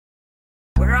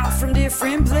from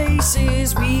different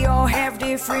places, we all have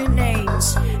different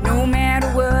names. No matter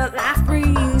what life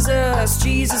brings us,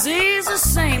 Jesus is the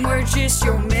same. We're just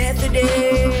your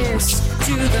Methodist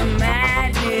to the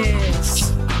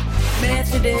madness.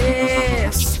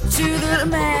 Methodist to the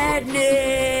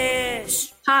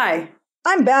madness. Hi,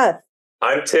 I'm Beth.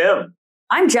 I'm Tim.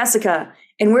 I'm Jessica,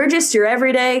 and we're just your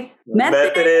everyday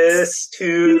Methodist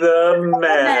to the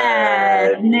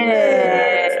madness.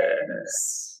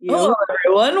 Hello,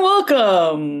 everyone.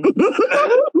 Welcome.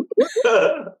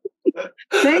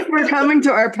 Thanks for coming to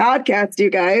our podcast,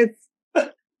 you guys,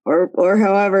 or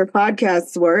however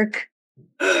podcasts work.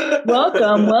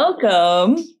 Welcome.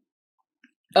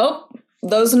 Oh,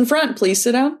 those in front, please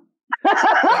sit down.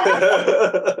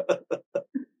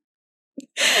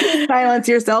 Silence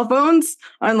your cell phones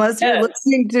unless you're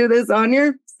listening to this on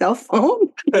your cell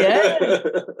phone. Yeah.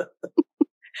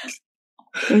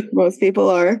 Most people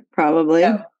are probably.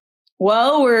 Yeah.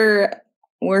 Well, we're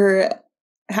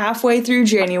halfway through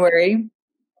January.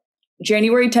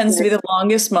 January tends to be the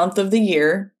longest month of the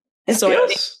year. So I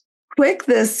think quick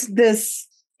this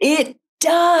it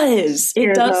does.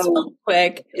 It does feel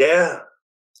quick. Yeah.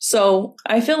 So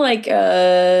I feel like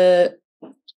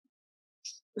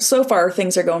so far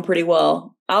things are going pretty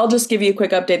well. I'll just give you a quick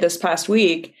update this past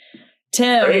week.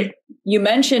 Tim, you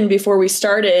mentioned before we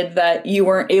started that you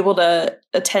weren't able to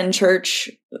attend church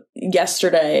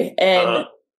yesterday. And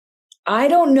I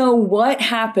don't know what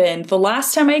happened. The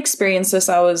last time I experienced this,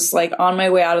 I was like on my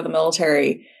way out of the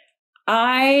military.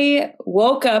 I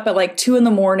woke up at like 2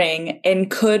 a.m.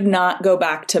 and could not go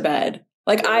back to bed.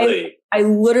 Like I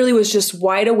literally was just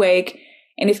wide awake.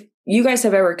 And if you guys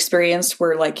have ever experienced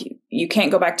where like you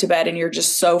can't go back to bed and you're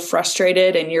just so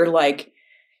frustrated and you're like,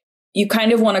 you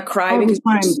kind of want to cry because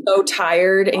you're so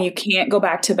tired and you can't go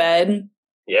back to bed.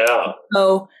 Yeah.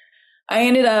 So I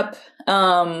ended up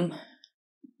kind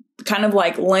of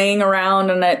like laying around,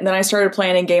 and then I started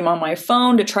playing a game on my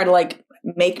phone to try to like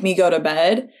make me go to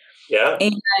bed. Yeah.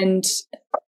 And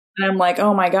I'm like,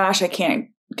 oh my gosh, I can't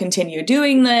continue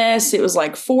doing this. It was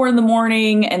like 4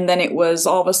 a.m. and then it was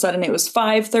all of a sudden it was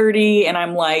 5:30, and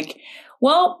I'm like,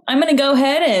 well, I'm going to go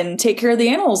ahead and take care of the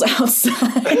animals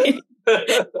outside.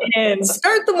 And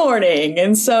start the morning.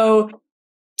 And so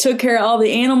took care of all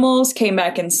the animals, came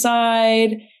back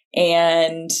inside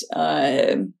and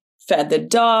fed the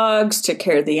dogs, took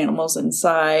care of the animals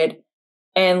inside.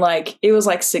 And like, it was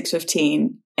like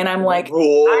 6:15. And I'm like,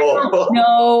 I don't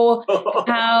know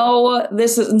how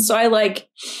this is. And so I like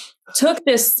took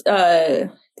this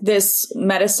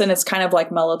medicine. It's kind of like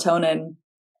melatonin.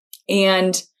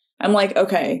 And I'm like,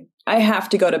 okay, I have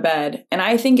to go to bed. And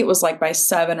I think it was like by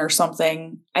 7 or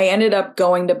something. I ended up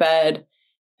going to bed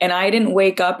and I didn't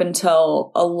wake up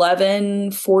until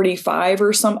 11:45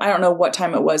 or something. I don't know what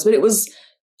time it was, but it was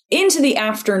into the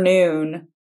afternoon.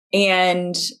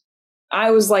 And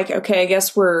I was like, okay, I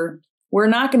guess we're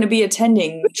not going to be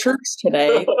attending church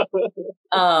today.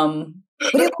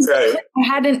 But it was,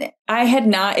 I had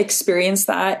not experienced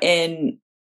that in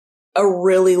a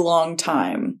really long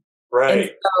time. Right. And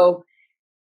so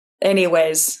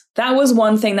anyways, that was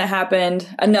one thing that happened.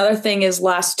 Another thing is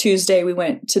last Tuesday, we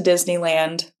went to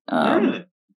Disneyland.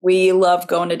 We love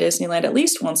going to Disneyland at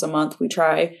least once a month. We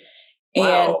try.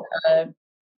 Wow.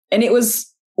 And it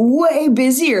was way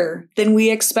busier than we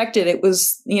expected. It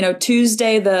was,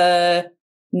 Tuesday the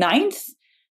 9th.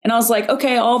 And I was like,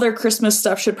 okay, all their Christmas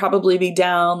stuff should probably be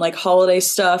down, like holiday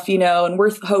stuff, and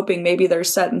we're hoping maybe they're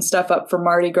setting stuff up for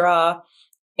Mardi Gras.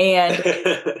 And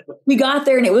we got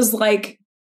there and it was like,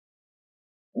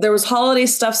 there was holiday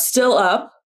stuff still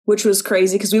up, which was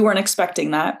crazy because we weren't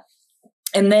expecting that.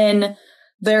 And then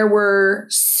there were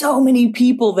so many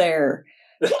people there.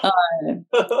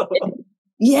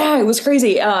 Yeah, it was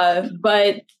crazy.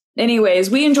 But anyways,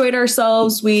 we enjoyed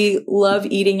ourselves. We love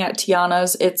eating at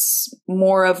Tiana's. It's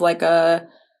more of like a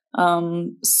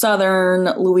Southern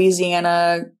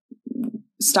Louisiana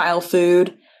style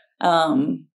food.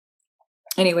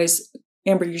 Anyways,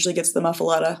 Amber usually gets the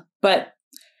muffaletta, but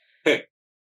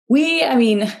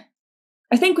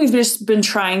I think we've just been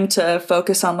trying to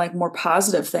focus on like more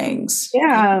positive things.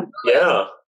 Yeah. Yeah,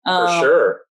 for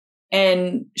sure.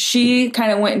 And she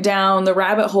kind of went down the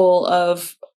rabbit hole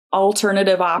of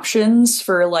alternative options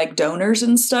for like donors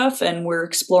and stuff. And we're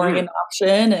exploring an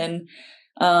option, and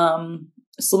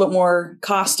it's a little bit more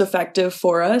cost effective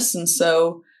for us. And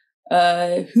so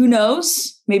who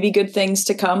knows, maybe good things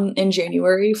to come in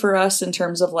January for us in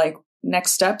terms of like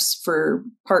next steps for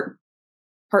part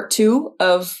 2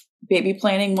 of Baby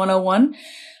Planning 101.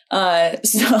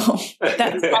 So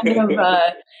that's kind of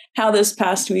how this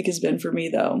past week has been for me,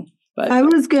 though. But I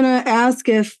was gonna ask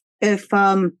if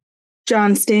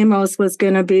John Stamos was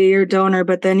going to be your donor,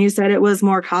 but then you said it was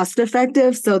more cost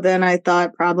effective. So then I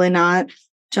thought probably not.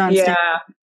 John Stamos.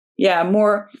 Yeah,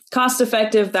 more cost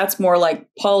effective. That's more like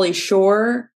Pauly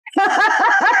Shore.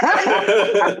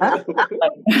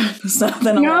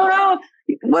 No.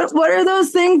 What are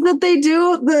those things that they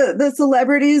do? The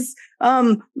celebrities,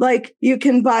 like you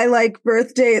can buy like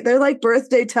they're like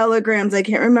birthday telegrams. I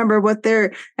can't remember what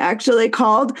they're actually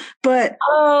called, but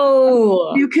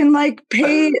you can like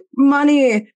pay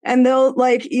money and they'll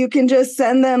like, you can just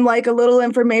send them like a little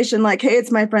information like, hey,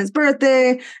 it's my friend's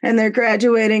birthday and they're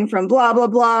graduating from blah, blah,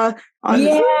 blah. I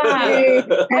don't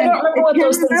remember what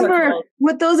those things are called.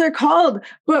 What those are called,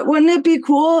 but wouldn't it be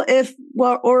cool if,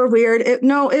 or weird? It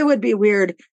would be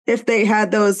weird if they had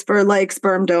those for like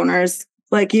sperm donors.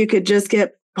 Like you could just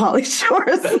get Pauly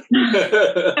Shore's.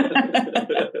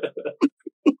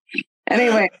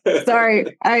 Anyway,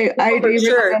 sorry, I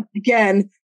do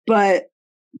again, but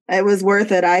it was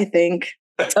worth it, I think.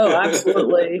 Oh,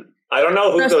 absolutely. I don't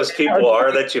know who those people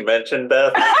are that you mentioned,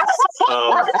 Beth.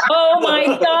 Oh my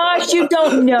gosh, you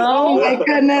don't know? Oh my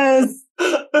goodness.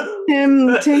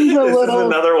 Tim's a little. This is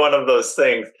another one of those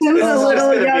things. Tim's a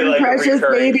little young, precious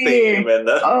baby.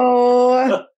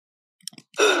 Oh,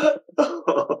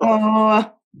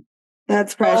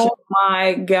 that's precious. Oh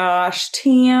my gosh,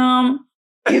 Tim.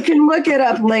 You can look it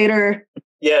up later.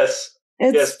 Yes.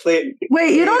 Yes, please.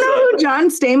 Wait, you don't know who John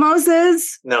Stamos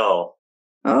is? No.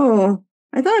 Oh,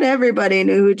 I thought everybody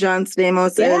knew who John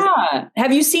Stamos is. Yeah.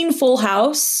 Have you seen Full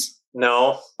House?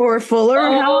 No. Or Fuller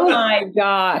House? Oh my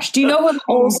gosh. Do you know who the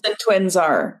Olsen twins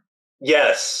are?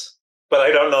 Yes, but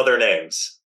I don't know their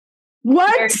names.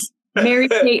 What? Mary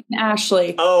Kate and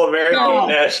Ashley. Oh, Mary Kate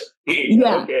and Ashley.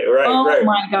 Yeah. Okay, right, right. Oh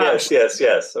my gosh. Yes.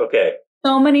 Okay.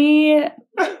 So many.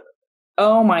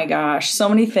 Oh my gosh. So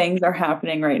many things are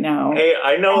happening right now. Hey,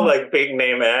 I know like big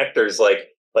name actors like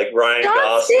Ryan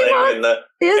Gosling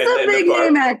is a big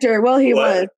name actor. Well, he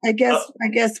was. I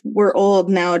guess we're old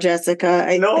now, Jessica.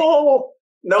 No,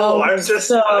 I'm just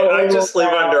so I just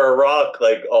live under a rock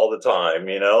like all the time,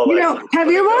 you know.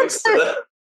 Have you watched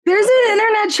there's an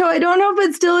internet show, I don't know if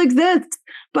it still exists,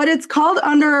 but it's called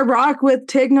Under a Rock with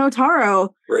Tig Notaro.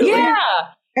 Really? Yeah.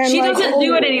 And she doesn't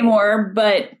do it anymore,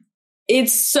 but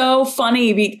it's so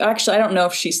funny. Actually, I don't know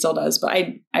if she still does, but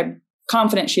I'm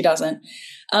confident she doesn't.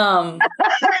 I'm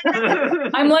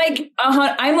like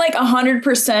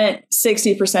 100%,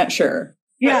 60% sure.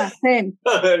 Yeah, same.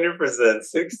 100%,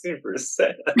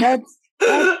 60%. That's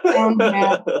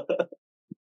bad.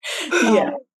 Yeah,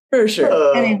 for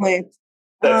sure. Anyway.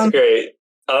 That's great.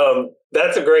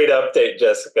 That's a great update,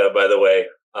 Jessica, by the way.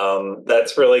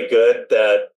 That's really good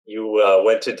that you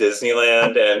went to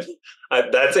Disneyland, and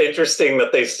that's interesting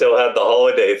that they still had the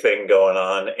holiday thing going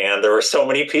on, and there were so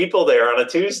many people there on a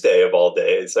Tuesday of all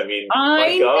days. I mean,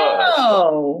 I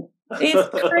know. It's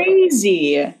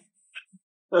crazy.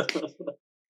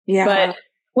 Yeah. But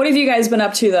what have you guys been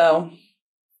up to, though?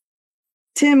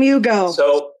 Tim, you go.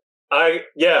 So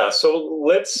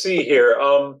let's see here.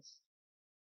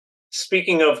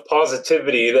 Speaking of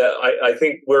positivity, that I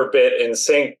think we're a bit in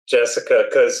sync, Jessica,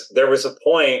 because there was a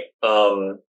point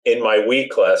in my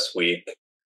week last week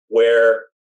where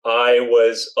I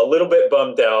was a little bit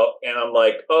bummed out, and I'm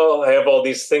like, oh, I have all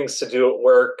these things to do at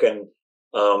work and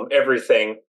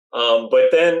everything.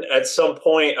 But then at some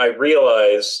point I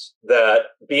realized that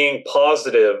being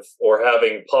positive or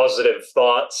having positive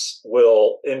thoughts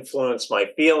will influence my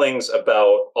feelings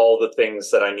about all the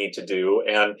things that I need to do.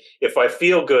 And if I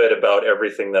feel good about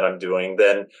everything that I'm doing,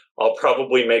 then I'll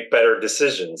probably make better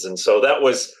decisions. And so that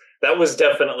was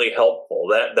definitely helpful.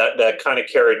 That kind of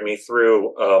carried me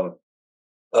through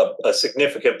a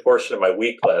significant portion of my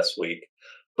week last week.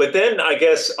 But then I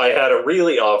guess I had a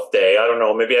really off day. I don't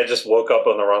know, maybe I just woke up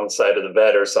on the wrong side of the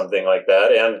bed or something like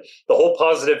that. And the whole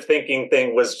positive thinking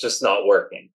thing was just not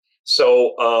working.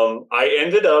 So I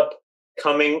ended up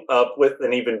coming up with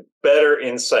an even better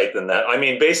insight than that. I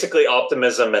mean, basically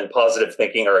optimism and positive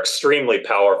thinking are extremely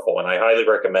powerful, and I highly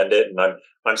recommend it. And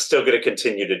I'm still going to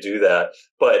continue to do that.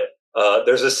 But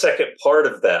there's a second part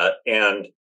of that. And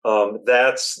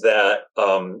that's that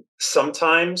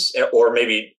sometimes, or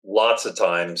maybe lots of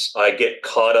times, I get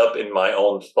caught up in my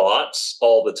own thoughts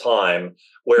all the time,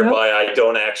 whereby I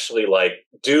don't actually like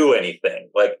do anything.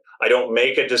 Like I don't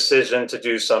make a decision to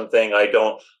do something. I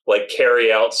don't like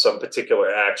carry out some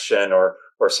particular action or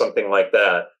something like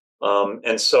that.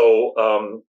 And so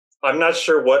I'm not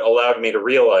sure what allowed me to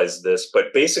realize this,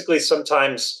 but basically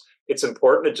sometimes it's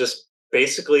important to just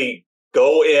basically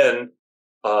go in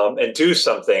and do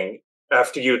something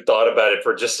after you thought about it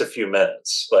for just a few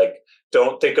minutes. Like,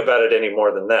 don't think about it any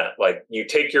more than that. Like, you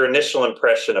take your initial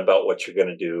impression about what you're going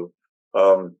to do,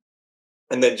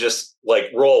 and then just like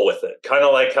roll with it. Kind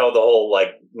of like how the whole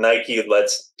like Nike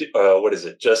just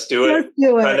do it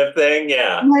kind of thing.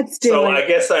 Yeah. Let's do it. I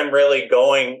guess I'm really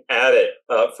going at it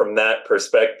from that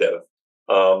perspective,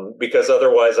 because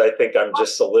otherwise I think I'm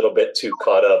just a little bit too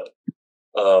caught up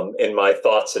in my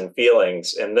thoughts and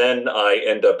feelings. And then I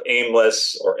end up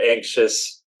aimless or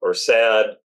anxious or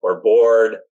sad or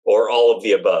bored or all of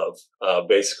the above,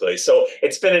 basically. So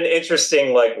it's been an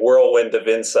interesting like whirlwind of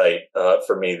insight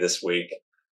for me this week.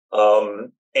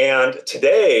 And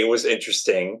today was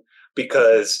interesting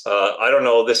because I don't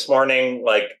know, this morning,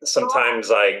 like sometimes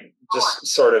I just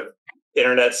sort of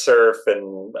internet surf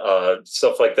and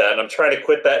stuff like that. And I'm trying to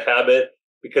quit that habit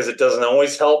because it doesn't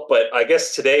always help. But I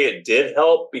guess today it did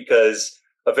help because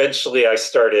eventually I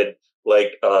started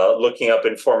like looking up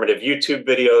informative YouTube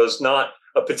videos, not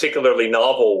a particularly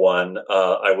novel one,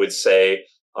 I would say,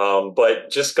 but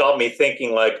just got me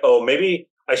thinking like, oh, maybe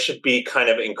I should be kind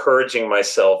of encouraging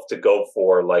myself to go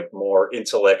for like more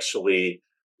intellectually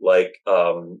like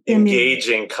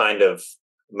engaging kind of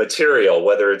material,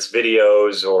 whether it's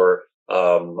videos or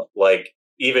like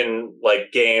even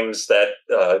like games that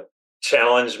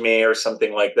challenge me or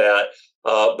something like that.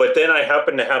 But then I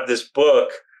happen to have this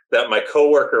book that my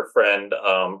coworker friend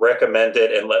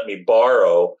recommended and let me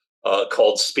borrow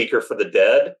called Speaker for the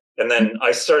Dead. And then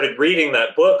I started reading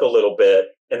that book a little bit.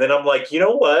 And then I'm like, you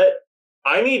know what?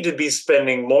 I need to be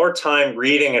spending more time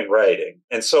reading and writing.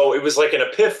 And so it was like an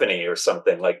epiphany or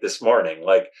something like this morning.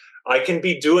 Like I can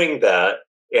be doing that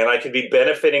and I can be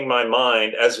benefiting my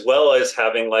mind as well as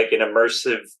having like an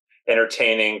immersive,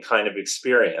 entertaining kind of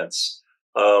experience.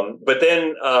 But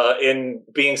then in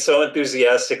being so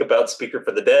enthusiastic about Speaker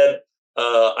for the Dead,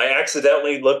 I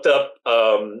accidentally looked up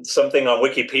something on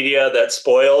Wikipedia that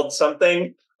spoiled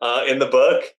something in the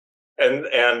book, and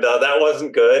that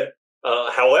wasn't good.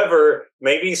 However,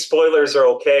 maybe spoilers are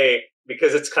okay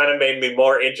because it's kind of made me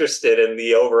more interested in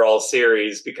the overall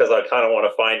series because I kind of want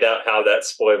to find out how that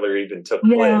spoiler even took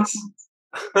place.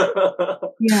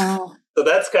 Yeah. So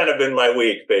that's kind of been my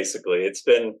week, basically. It's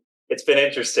been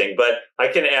interesting, but I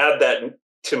can add that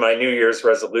to my New Year's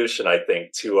resolution, I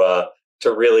think, to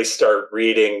really start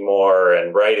reading more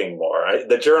and writing more.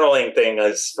 The journaling thing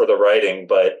is for the writing,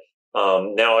 but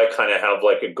now I kind of have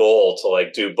like a goal to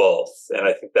like do both. And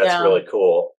I think that's really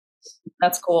cool.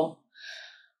 That's cool.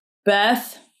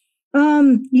 Beth?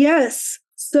 Yes.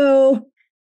 So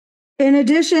in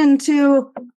addition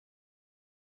to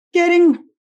getting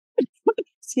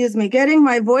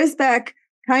my voice back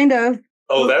kind of.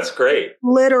 Oh, that's great.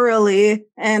 Literally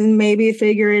and maybe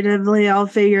figuratively, I'll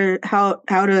figure how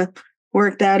to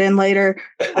work that in later.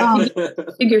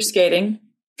 Figure skating.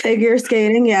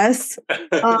 Yes.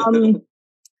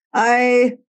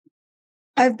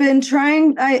 I've been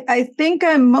trying. I think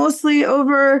I'm mostly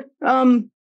over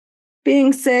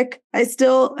being sick. I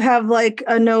still have like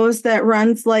a nose that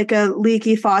runs like a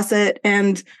leaky faucet,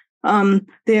 and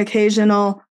the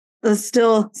occasional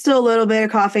still a little bit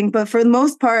of coughing, but for the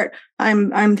most part,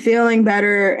 I'm feeling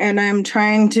better, and I'm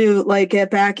trying to like get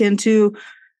back into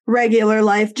regular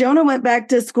life. Jonah went back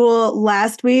to school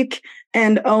last week,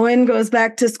 and Owen goes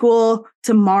back to school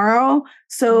tomorrow.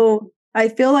 So I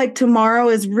feel like tomorrow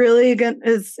is really going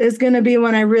to be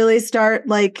when I really start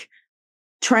like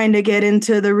trying to get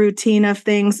into the routine of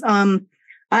things. I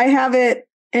have it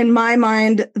in my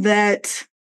mind that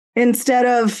instead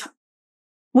of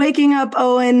waking up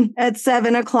Owen at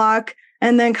 7:00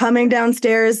 and then coming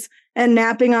downstairs and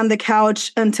napping on the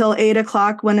couch until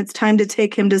 8:00 when it's time to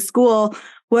take him to school,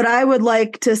 what I would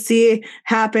like to see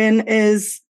happen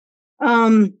is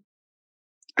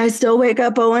I still wake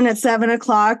up Owen at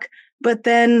 7:00, but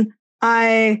then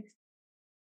I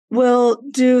will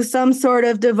do some sort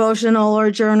of devotional or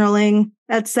journaling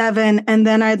at 7. And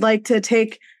then I'd like to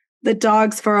take the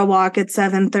dogs for a walk at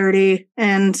 7:30.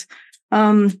 And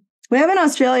we have an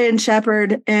Australian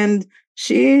Shepherd, and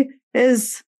she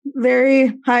is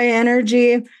very high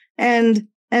energy, and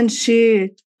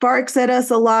she barks at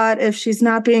us a lot if she's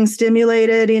not being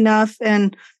stimulated enough.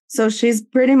 And so she's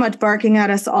pretty much barking at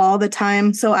us all the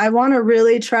time. So I want to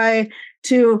really try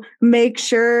to make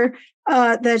sure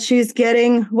that she's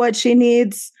getting what she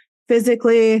needs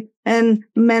physically and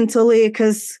mentally,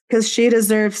 because she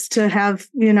deserves to have,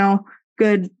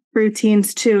 good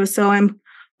routines too. So I'm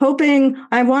hoping,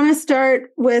 I want to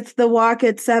start with the walk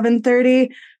at 7:30,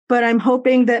 but I'm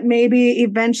hoping that maybe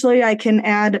eventually I can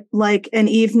add like an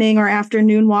evening or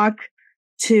afternoon walk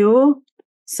too.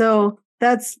 So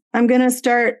I'm going to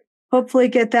start, hopefully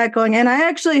get that going. And I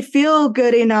actually feel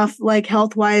good enough, like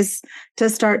health-wise, to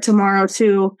start tomorrow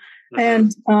too.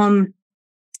 Mm-hmm.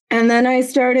 And then I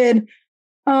started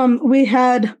we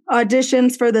had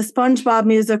auditions for the SpongeBob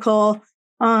musical.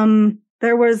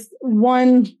 There was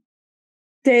one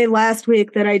day last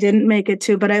week that I didn't make it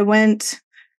to, but I went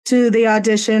to the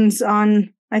auditions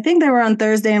on, I think they were on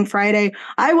Thursday and Friday.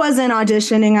 I wasn't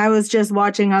auditioning. I was just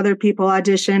watching other people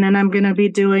audition, and I'm going to be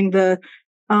doing the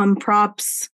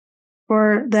props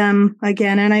for them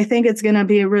again. And I think it's going to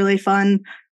be really fun.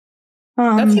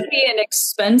 That's going to be an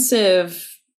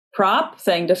expensive prop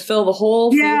thing to fill the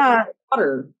whole field with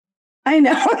water. I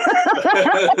know.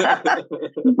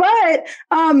 But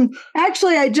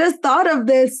actually, I just thought of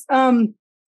this.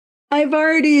 I've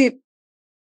already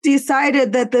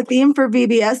decided that the theme for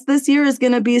VBS this year is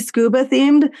going to be scuba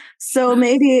themed. So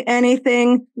maybe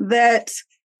anything that,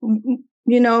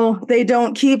 they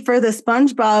don't keep for the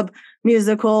SpongeBob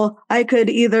musical, I could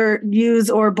either use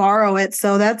or borrow it.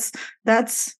 So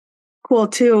that's cool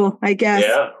too, I guess.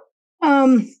 Yeah.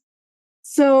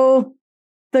 So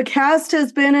the cast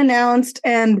has been announced,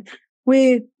 and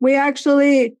we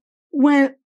actually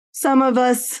went, some of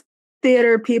us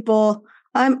theater people.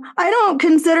 I don't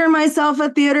consider myself a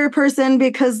theater person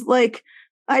because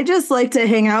I just like to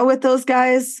hang out with those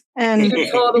guys. And you're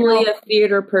totally a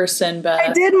theater person, Beth.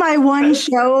 I did my one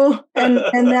show, and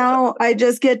now I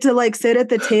just get to sit at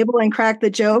the table and crack the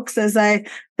jokes as I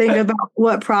think about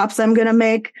what props I'm going to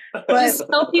make. But just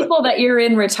tell people that you're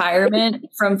in retirement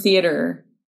from theater.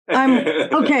 I'm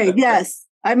okay. Yes,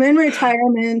 I'm in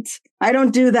retirement. I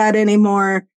don't do that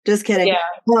anymore. Just kidding. Yeah.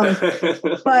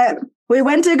 But we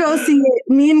went to go see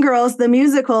Mean Girls, the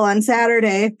musical, on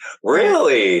Saturday.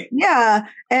 Really? Yeah.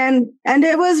 And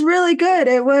it was really good.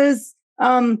 It was,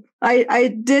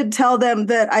 I did tell them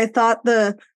that I thought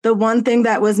the one thing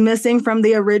that was missing from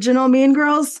the original Mean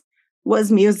Girls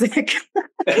was music.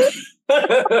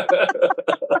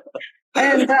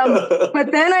 And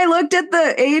but then I looked at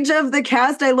the age of the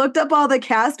cast. I looked up all the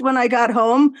cast when I got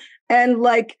home, and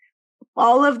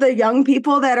all of the young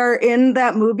people that are in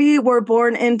that movie were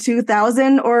born in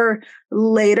 2000 or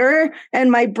later,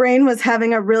 and my brain was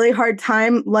having a really hard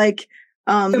time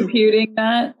computing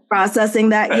that, processing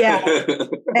that. Yeah.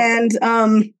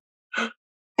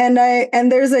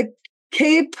 And there's a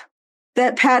cape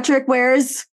that Patrick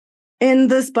wears in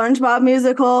the SpongeBob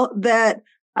musical that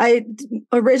I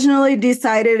originally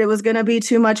decided it was going to be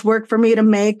too much work for me to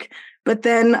make. But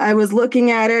then I was looking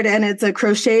at it, and it's a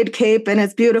crocheted cape, and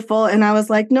it's beautiful. And I was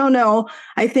like, no,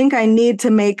 I think I need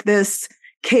to make this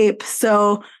cape.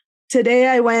 So today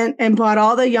I went and bought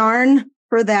all the yarn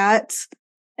for that.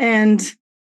 And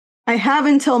I have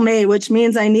until May, which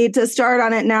means I need to start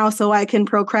on it now so I can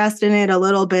procrastinate a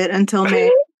little bit until May.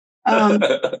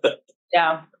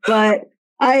 Yeah. But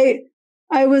I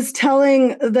was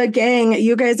telling the gang,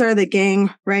 you guys are the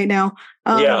gang right now.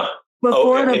 Yeah.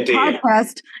 Before the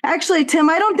podcast. Actually, Tim,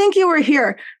 I don't think you were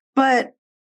here, but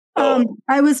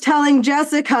I was telling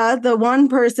Jessica, the one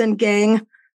person gang,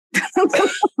 that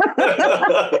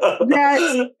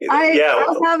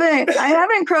I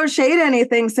haven't crocheted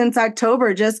anything since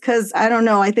October, just because I don't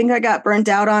know. I think I got burnt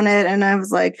out on it, and I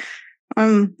was like,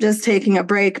 I'm just taking a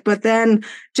break. But then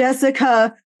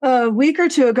Jessica, a week or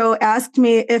two ago, asked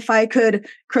me if I could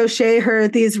crochet her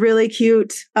these really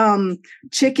cute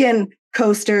chicken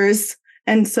coasters.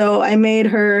 And so I made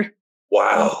her.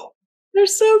 Wow. They're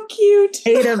so cute.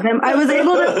 8 of them. I was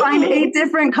able to find 8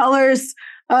 different colors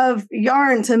of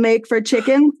yarn to make for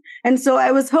chickens. And so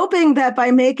I was hoping that by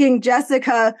making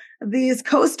Jessica these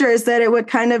coasters, that it would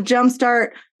kind of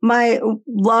jumpstart my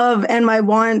love and my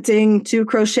wanting to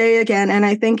crochet again. And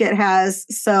I think it has.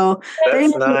 So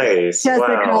that's nice.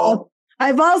 Jessica. Wow.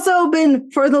 I've also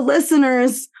been, for the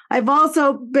listeners, I've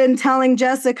also been telling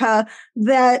Jessica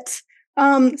that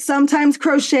sometimes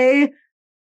crochet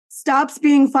stops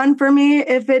being fun for me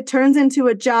if it turns into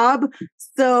a job.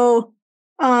 So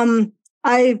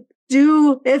I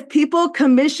do, if people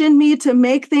commission me to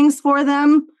make things for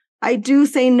them, I do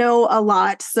say no a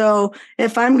lot. So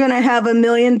if I'm going to have 1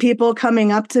 million people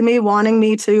coming up to me wanting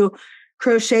me to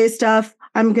crochet stuff,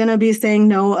 I'm going to be saying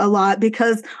no a lot,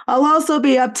 because I'll also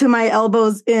be up to my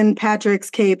elbows in Patrick's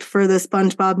cape for the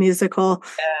SpongeBob musical.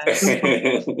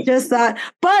 Just that.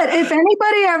 But if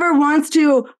anybody ever wants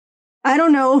to, I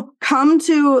don't know, come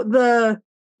to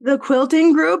the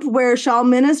quilting group where Shawl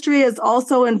Ministry is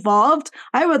also involved,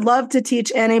 I would love to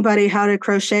teach anybody how to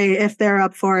crochet if they're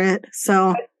up for it.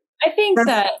 So I think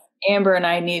that Amber and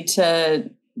I need to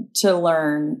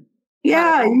learn.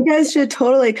 Yeah, you guys should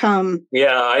totally come.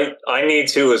 Yeah, I need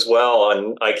to as well.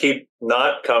 And I keep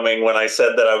not coming when I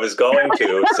said that I was going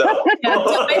to. So yeah,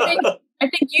 I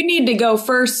think you need to go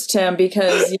first, Tim,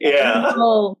 because you're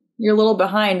a little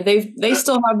behind. They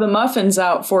still have the muffins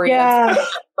out for you. Yeah.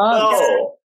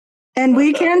 Oh. And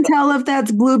we can tell if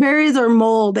that's blueberries or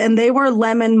mold. And they were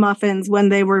lemon muffins when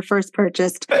they were first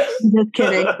purchased. I'm just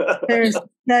kidding. There's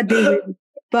that dude.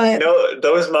 But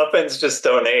those muffins just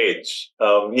don't age.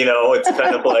 It's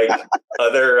kind of like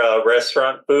other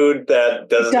restaurant food that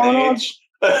doesn't age.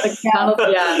 McDonald's,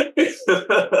 yeah.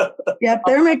 Yep,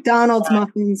 they're McDonald's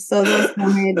muffins, so those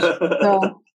don't age.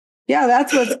 So yeah,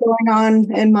 that's what's going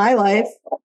on in my life.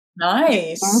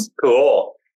 Nice.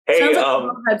 Cool. Hey, sounds like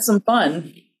you had some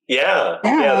fun. Yeah,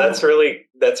 that's really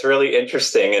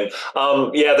interesting. And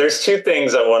there's two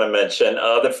things I want to mention.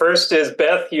 The first is,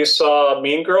 Beth, you saw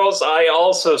Mean Girls. I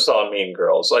also saw Mean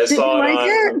Girls. I saw it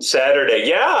on Saturday.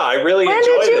 Yeah, I really enjoyed it.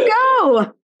 When did you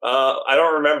go? I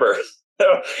don't remember.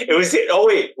 Was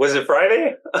it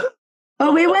Friday?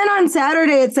 Oh, we went on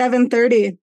Saturday at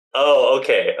 7:30. Oh,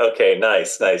 okay,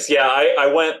 nice. Yeah,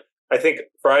 I went, I think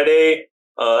Friday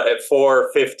at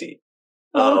 4:50.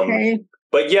 Okay.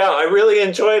 But yeah, I really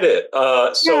enjoyed it.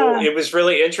 It was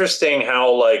really interesting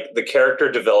how like the character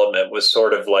development was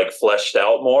sort of like fleshed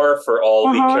out more for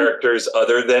all the characters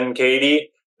other than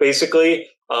Katie, basically.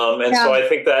 So I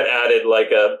think that added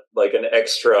like an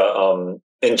extra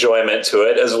enjoyment to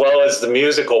it, as well as the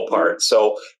musical part.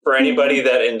 So for anybody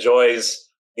that enjoys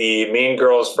the Mean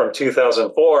Girls from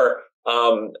 2004,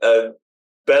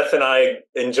 Beth and I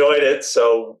enjoyed it.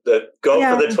 So go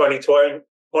for the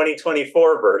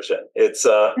 2024 version. It's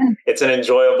an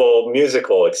enjoyable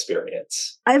musical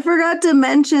experience. I forgot to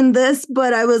mention this,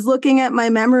 but I was looking at my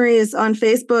memories on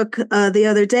Facebook the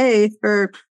other day,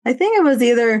 or I think it was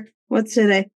what's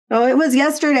today? Oh, it was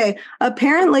yesterday.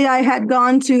 Apparently, I had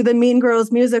gone to the Mean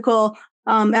Girls musical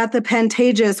at the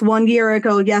Pantages 1 year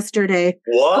ago yesterday.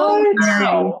 What?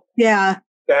 Wow. Yeah.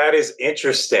 That is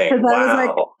interesting.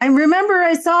 Wow. I remember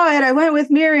I saw it. I went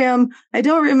with Miriam. I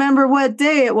don't remember what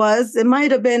day it was. It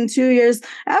might have been 2 years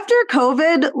after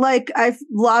COVID. Like, I've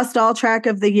lost all track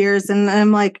of the years. And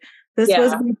I'm like, this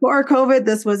was before COVID.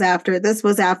 This was after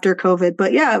COVID.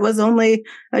 But yeah, it was only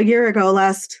a year ago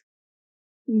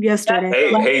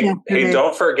yesterday. Hey,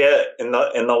 don't forget in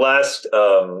the last,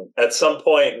 at some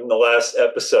point in the last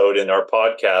episode in our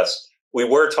podcast, we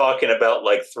were talking about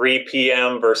like 3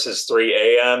 p.m. versus 3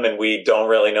 a.m. and we don't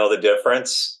really know the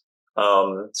difference.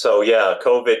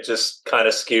 COVID just kind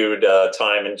of skewed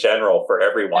time in general for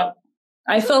everyone.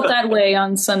 I felt that way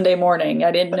on Sunday morning.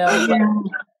 I didn't know.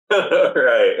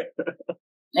 Right.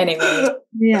 Anyway.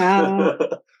 Yeah.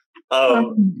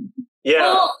 Well,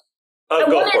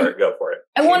 go for it.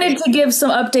 I wanted to give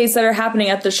some updates that are happening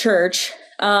at the church.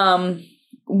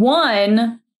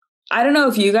 One, I don't know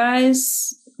if you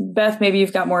guys, Beth, maybe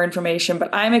you've got more information, but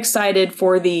I'm excited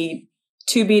for the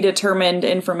to be determined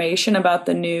information about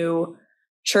the new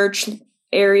church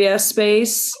area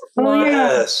space. Oh,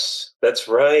 yes, that's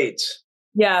right.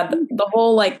 Yeah, the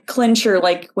whole like clincher,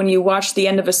 like when you watch the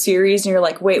end of a series and you're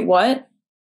like, wait, what?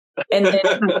 And then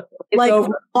it's like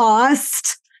over.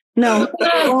 Lost. No,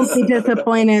 I won't be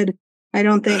disappointed. I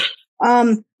don't think.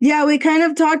 We kind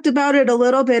of talked about it a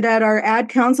little bit at our ad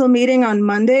council meeting on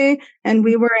Monday, and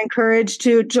we were encouraged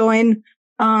to join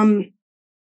the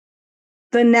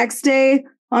next day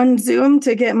on Zoom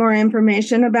to get more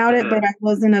information about it, but I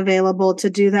wasn't available to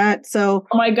do that. So,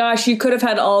 oh my gosh, you could have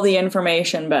had all the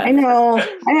information, Beth. I know.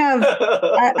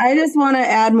 I just want to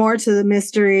add more to the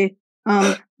mystery.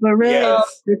 But really,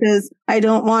 because I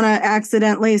don't want to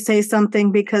accidentally say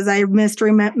something because I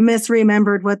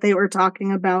misremembered what they were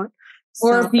talking about.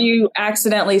 Or if you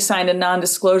accidentally signed a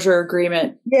non-disclosure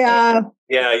agreement. Yeah.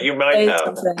 Yeah, you might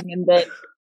have. And then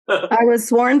I was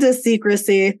sworn to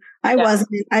secrecy. I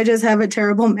wasn't. I just have a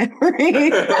terrible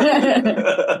memory.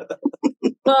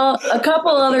 Well, a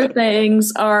couple other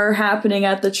things are happening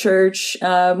at the church.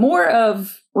 More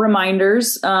of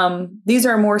reminders. These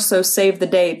are more so save the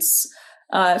dates.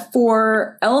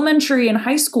 For elementary and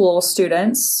high school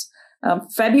students,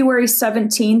 February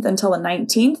 17th until the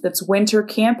 19th, it's winter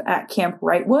camp at Camp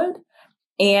Wrightwood.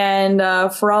 And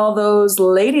for all those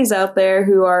ladies out there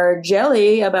who are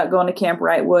jelly about going to Camp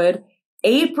Wrightwood,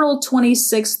 April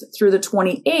 26th through the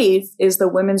 28th is the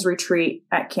women's retreat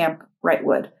at Camp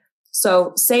Wrightwood.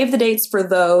 So save the dates for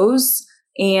those.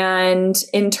 And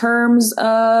in terms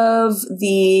of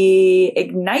the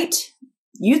Ignite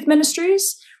Youth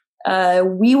Ministries,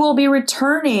 we will be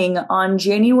returning on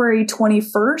January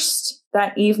 21st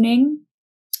that evening,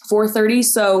 4:30.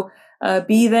 So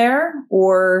be there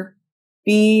or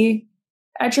be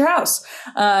at your house.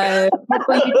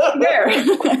 Hopefully you'll be there.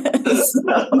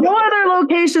 No other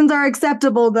locations are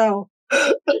acceptable, though.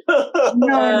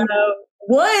 No.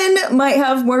 One might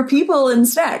have more people and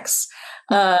snacks.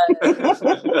 Uh,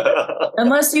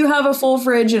 unless you have a full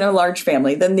fridge and a large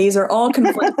family, then these are all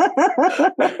conflicting.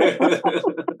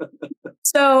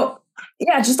 So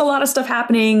yeah, just a lot of stuff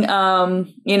happening,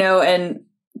 and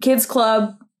Kids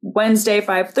Club Wednesday,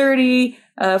 5:30,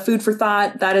 Food for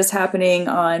Thought. That is happening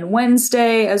on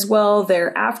Wednesday as well.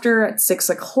 Thereafter at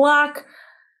 6:00.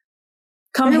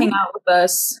 Come hang out with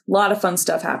us. A lot of fun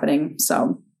stuff happening.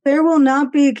 So there will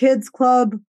not be Kids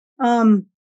Club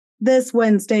this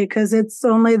Wednesday because it's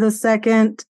only the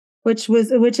 2nd, which is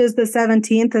the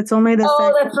 17th. It's only the 2nd.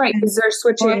 Oh, that's right. Because they're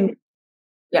switching.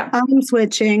 Yeah. I'm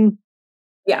switching.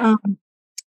 Yeah.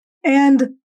 And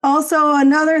also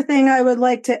another thing I would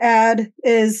like to add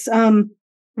is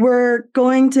we're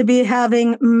going to be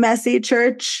having Messy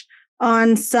Church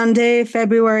on Sunday,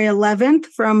 February 11th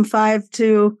from 5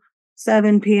 to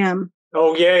 7 p.m.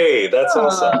 Oh, yay. That's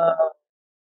awesome.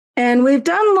 And we've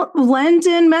done Lent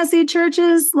in Messy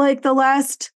Churches like the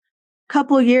last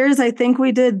couple years. I think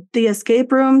we did the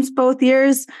escape rooms both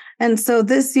years. And so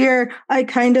this year I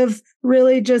kind of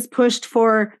really just pushed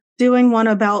for doing one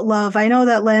about love. I know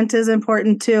that Lent is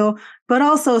important too, but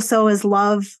also so is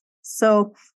love.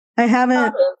 So I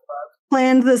haven't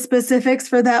planned the specifics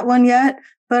for that one yet,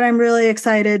 but I'm really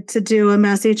excited to do a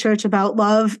Messy Church about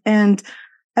love. And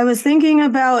I was thinking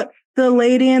about the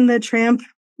Lady and the Tramp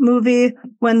movie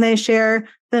when they share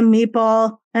the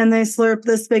meatball and they slurp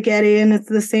the spaghetti and it's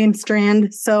the same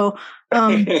strand. So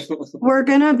we're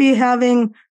going to be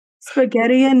having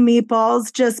spaghetti and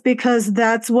meatballs just because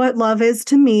that's what love is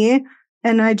to me.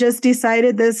 And I just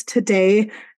decided this today.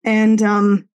 And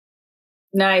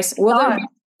nice. Will there be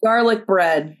garlic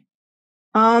bread?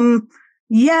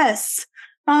 Yes.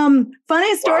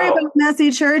 Funny story about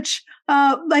Messy Church.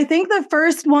 I think the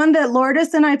first one that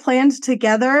Lourdes and I planned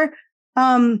together,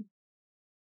 and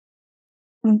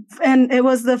it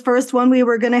was the first one we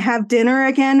were going to have dinner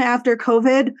again after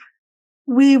COVID.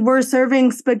 We were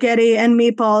serving spaghetti and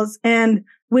meatballs, and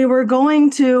we were going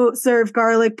to serve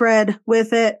garlic bread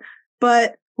with it,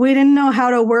 but we didn't know how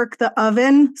to work the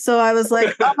oven. So I was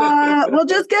like, we'll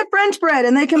just get French bread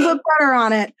and they can put butter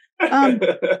on it.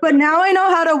 But now I know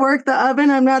how to work the oven.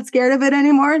 I'm not scared of it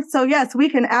anymore. So yes, we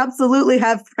can absolutely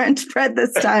have French bread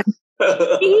this time.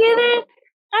 You hear that?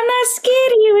 I'm not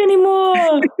scared of you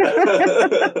anymore.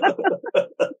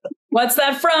 What's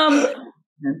that from?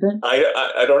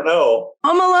 I don't know.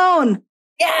 Home Alone.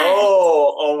 Yeah.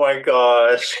 Oh my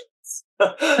gosh.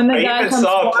 I even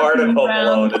saw part of Home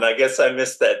Alone, and I guess I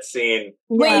missed that scene.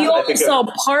 Wait, you only saw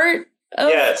part of?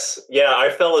 Yes. Yeah, I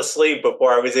fell asleep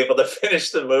before I was able to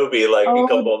finish the movie a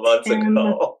couple of months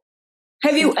ago.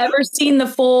 Have you ever seen the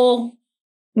full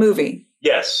movie?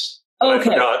 Yes. Okay. I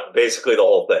forgot basically the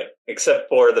whole thing, except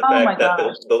for the fact that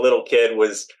the little kid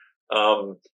was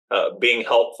being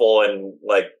helpful and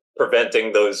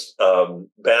preventing those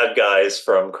bad guys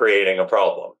from creating a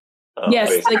problem.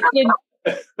 Yes,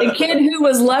 the kid who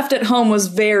was left at home was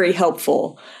very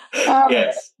helpful.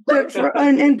 Yes.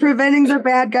 In preventing the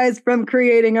bad guys from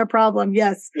creating a problem.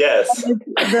 Yes. Yes.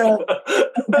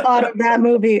 The plot of that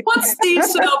movie. What's the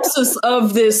synopsis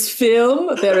of this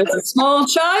film? There is a small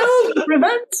child who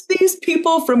prevents these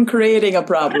people from creating a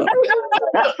problem.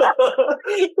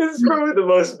 This is probably the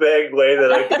most vague way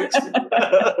that I could explain.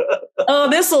 Oh,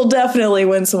 this will definitely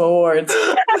win some awards.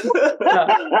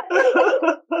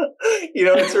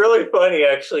 It's really funny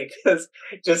actually, because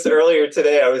just earlier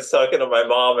today I was talking to my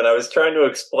mom and I was trying to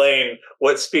explain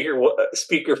what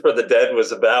Speaker for the Dead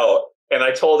was about. And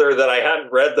I told her that I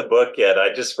hadn't read the book yet.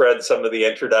 I just read some of the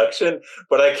introduction,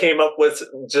 but I came up with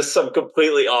just some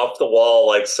completely off the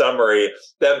wall summary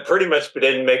that pretty much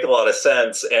didn't make a lot of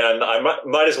sense. And I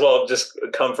might as well have just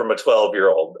come from a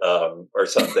 12-year-old or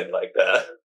something like that.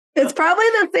 It's probably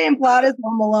the same plot as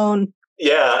Home Alone.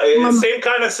 Yeah, same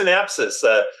kind of synopsis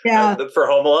for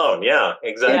Home Alone. Yeah,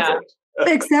 exactly. Yeah.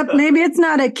 Except maybe it's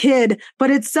not a kid, but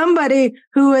it's somebody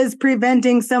who is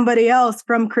preventing somebody else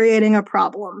from creating a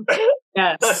problem.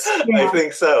 Yes. I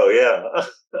think so, yeah.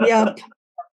 Yep.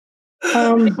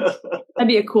 That'd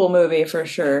be a cool movie for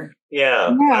sure.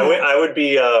 Yeah. I would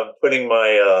be putting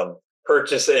my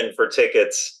purchase in for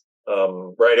tickets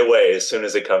right away as soon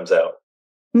as it comes out.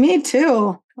 Me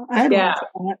too. I'd like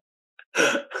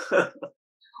that.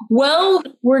 Well,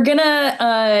 we're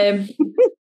gonna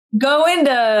go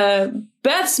into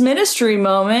Beth's ministry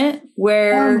moment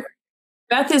where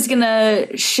Beth is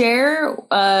gonna share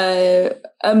a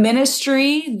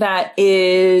ministry that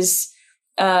is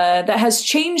that has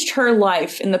changed her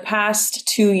life in the past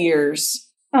 2 years.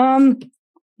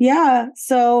 Yeah.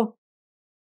 So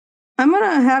I'm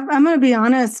gonna be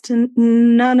honest.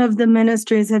 None of the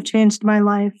ministries have changed my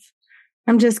life.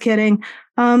 I'm just kidding.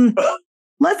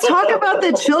 let's talk about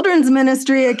the children's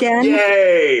ministry again.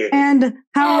 Yay! And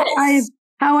how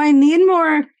I need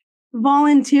more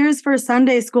volunteers for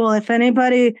Sunday school. If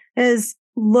anybody is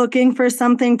looking for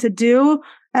something to do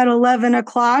at 11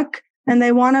 o'clock and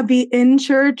they want to be in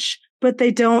church, but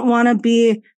they don't want to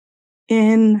be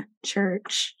in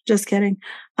church. Just kidding.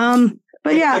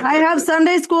 But yeah, I have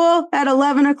Sunday school at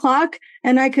 11 o'clock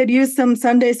and I could use some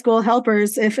Sunday school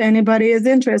helpers if anybody is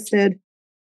interested.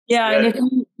 Yeah. And if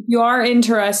you are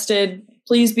interested,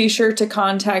 please be sure to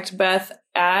contact Beth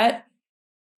at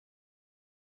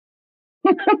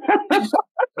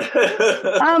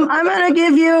I'm going to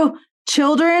give you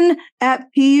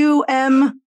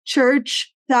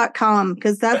children@pumchurch.com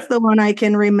because that's the one I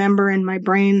can remember in my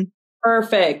brain.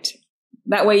 Perfect.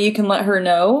 That way you can let her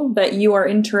know that you are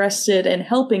interested in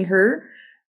helping her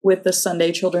with the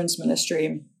Sunday Children's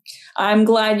Ministry. I'm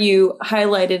glad you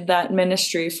highlighted that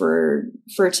ministry for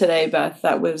today, Beth.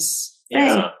 That was...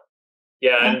 Yeah.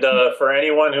 And for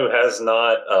anyone who has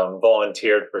not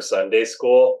volunteered for Sunday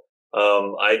school,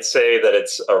 I'd say that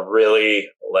it's a really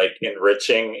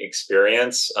enriching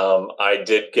experience. I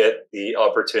did get the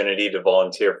opportunity to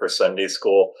volunteer for Sunday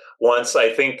school once.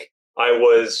 I think I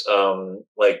was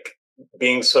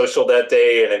being social that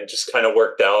day, and it just kind of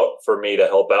worked out for me to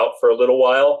help out for a little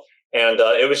while. And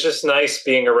it was just nice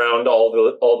being around all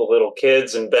the little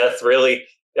kids. And Beth really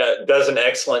does an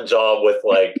excellent job with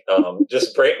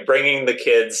just bringing the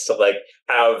kids to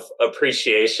have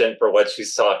appreciation for what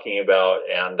she's talking about.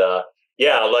 And I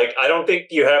don't think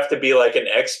you have to be an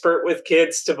expert with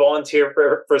kids to volunteer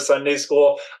for Sunday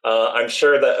school. I'm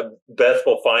sure that Beth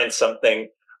will find something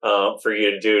for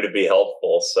you to do to be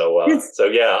helpful. So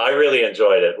yeah, I really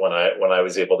enjoyed it when I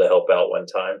was able to help out one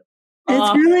time.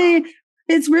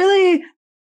 It's really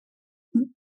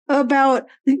about,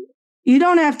 you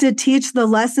don't have to teach the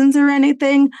lessons or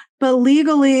anything, but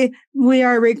legally we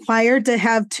are required to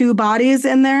have two bodies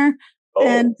in there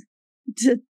and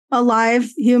alive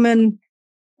human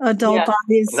adult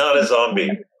bodies. Not a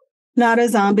zombie. Not a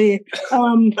zombie.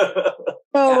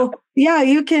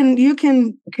 You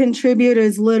can contribute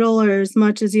as little or as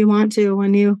much as you want to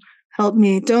when you help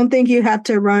me. Don't think you have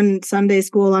to run Sunday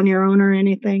school on your own or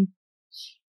anything.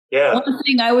 Yeah. One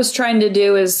thing I was trying to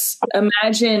do is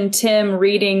imagine Tim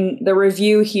reading the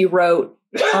review he wrote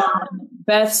on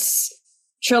Beth's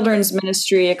children's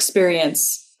ministry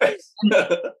experience.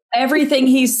 Everything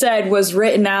he said was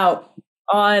written out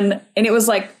and it was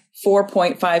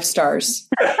 4.5 stars.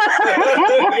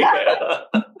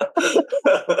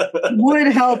 Would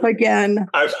help again.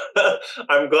 I'm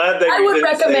glad that I would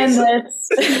recommend this.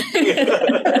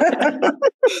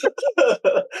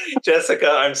 Jessica,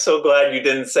 I'm so glad you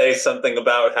didn't say something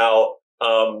about how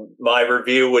my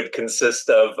review would consist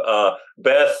of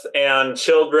Beth and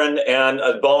children and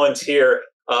a volunteer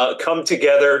come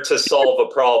together to solve a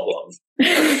problem.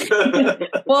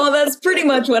 Well, that's pretty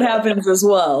much what happens as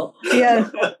well. Yeah,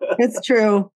 it's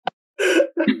true.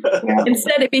 Yeah.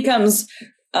 Instead, it becomes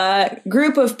a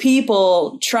group of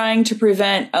people trying to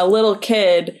prevent a little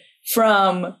kid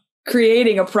from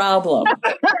creating a problem.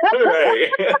 Right.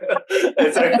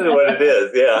 That's actually what it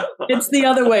is. Yeah. It's the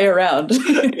other way around.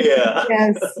 Yeah.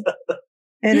 Yes,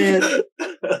 it is.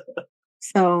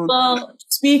 So, well,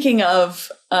 speaking of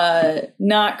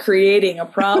not creating a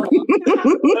problem,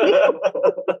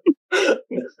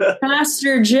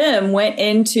 Pastor Jim went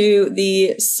into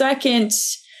the second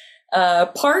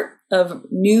part of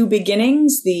New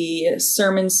Beginnings, the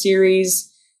sermon series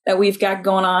that we've got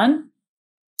going on.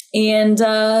 And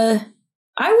I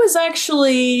was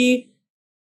actually,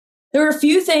 there were a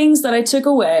few things that I took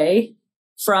away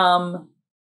from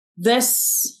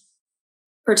this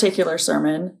particular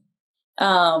sermon.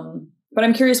 But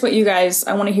I'm curious what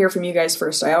I want to hear from you guys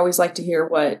first. I always like to hear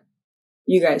what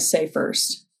you guys say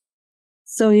first.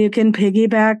 So you can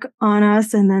piggyback on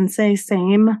us and then say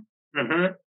same.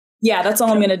 Mm-hmm. Yeah, that's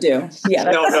all I'm going to do. Yeah.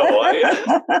 No.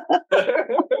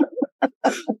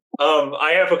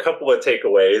 I have a couple of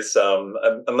takeaways,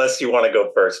 unless you want to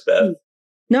go first, Beth.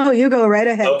 No, you go right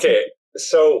ahead. Okay.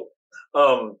 So,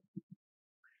 I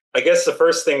guess the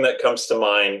first thing that comes to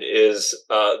mind is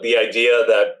the idea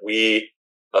that we,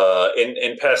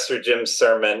 in Pastor Jim's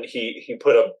sermon, he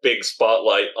put a big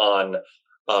spotlight on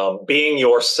being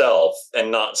yourself and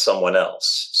not someone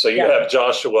else. So you have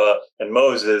Joshua and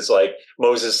Moses.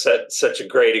 Moses set such a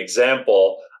great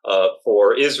example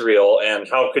for Israel, and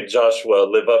how could Joshua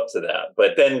live up to that?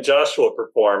 But then Joshua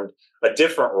performed a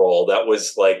different role that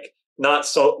was not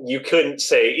so, you couldn't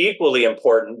say equally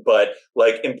important, but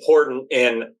important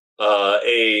in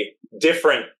a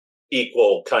different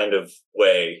equal kind of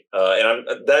way. And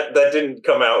that didn't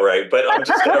come out right, but I'm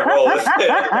just going to roll with it.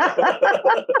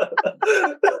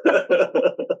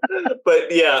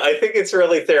 But yeah, I think it's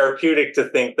really therapeutic to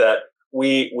think that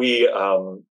we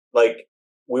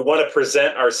want to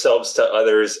present ourselves to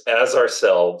others as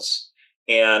ourselves.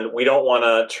 And we don't want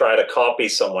to try to copy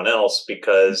someone else,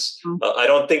 because I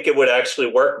don't think it would actually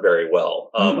work very well.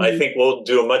 I think we'll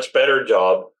do a much better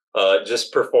job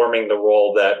just performing the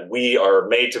role that we are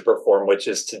made to perform, which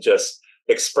is to just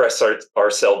express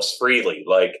ourselves freely.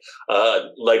 Like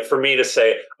for me to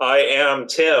say, I am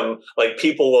Tim, like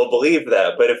people will believe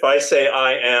that. But if I say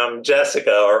I am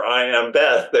Jessica or I am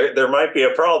Beth, there might be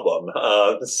a problem.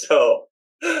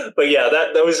 But yeah,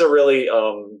 that was a really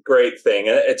great thing.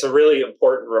 And it's a really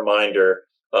important reminder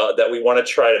that we want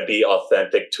to try to be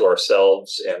authentic to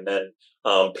ourselves. And then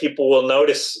people will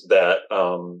notice that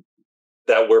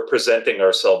that we're presenting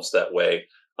ourselves that way,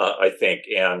 I think.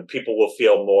 And people will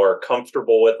feel more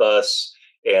comfortable with us,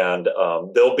 and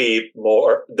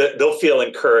they'll feel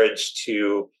encouraged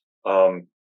to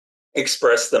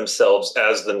express themselves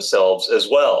as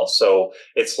well. So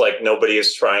it's like nobody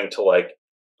is trying to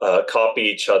copy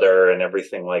each other and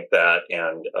everything like that.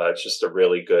 And it's just a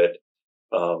really good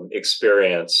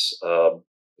experience.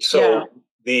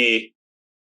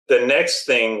 The next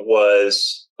thing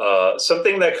was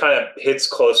something that kind of hits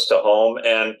close to home,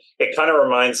 and it kind of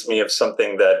reminds me of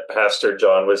something that Pastor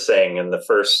John was saying in the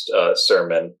first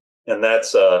sermon. And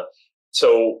that's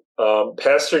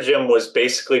Pastor Jim was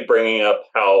basically bringing up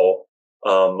how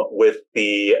with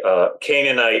the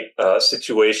Canaanite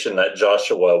situation that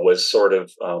Joshua was sort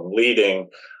of leading,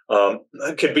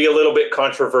 it could be a little bit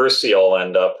controversial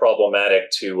and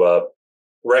problematic to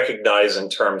recognize in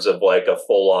terms of like a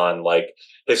full-on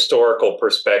historical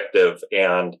perspective,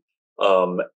 and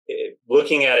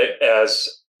looking at it as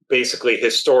basically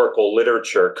historical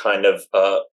literature kind of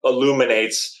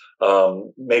illuminates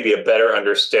maybe a better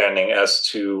understanding as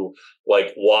to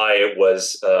why it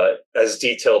was as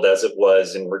detailed as it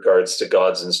was in regards to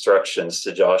God's instructions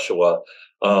to Joshua.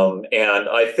 And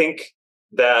I think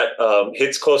that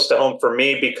hits close to home for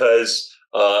me, because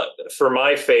for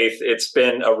my faith, it's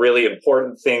been a really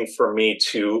important thing for me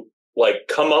to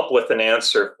come up with an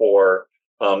answer for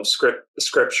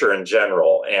scripture in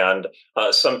general. And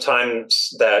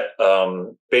sometimes that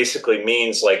basically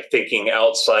means thinking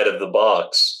outside of the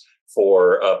box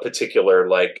for a particular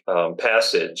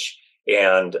passage,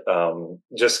 and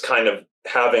just kind of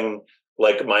having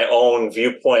my own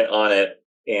viewpoint on it,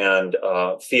 and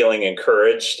feeling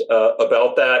encouraged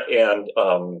about that. And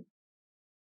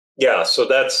so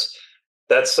that's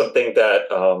something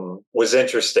that was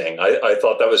interesting. I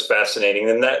thought that was fascinating,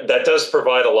 and that does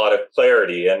provide a lot of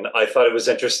clarity. And I thought it was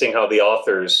interesting how the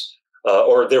authors,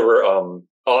 or there were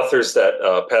authors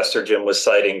that Pastor Jim was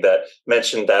citing that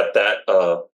mentioned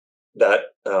that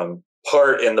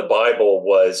part in the Bible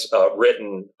was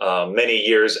written many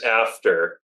years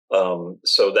after.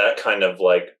 So that kind of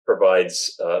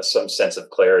provides some sense of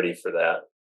clarity for that.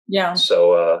 Yeah.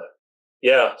 So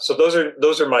so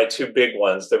those are my two big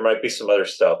ones. There might be some other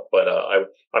stuff, but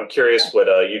I'm curious what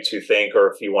you two think,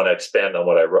 or if you want to expand on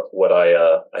what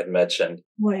I'd mentioned.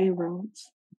 What you wrote,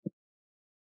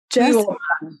 Jess?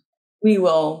 We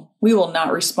will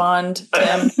not respond,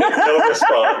 Tim. No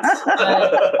response.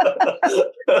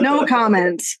 No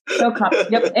comment. No comment.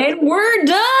 Yep, and we're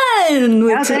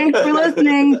done. Thanks for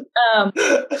listening.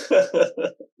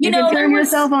 You can turn your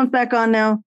cell phone back on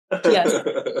now. Yes.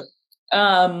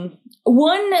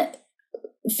 One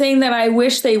thing that I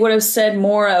wish they would have said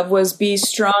more of was be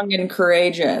strong and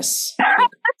courageous.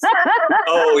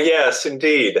 Oh, yes,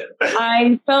 indeed.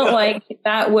 I felt like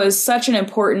that was such an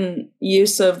important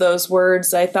use of those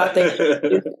words. I thought they could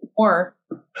use it more.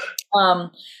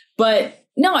 But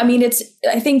no, I mean,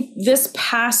 I think this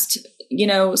past,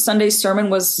 Sunday's sermon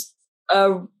was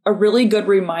a really good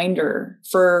reminder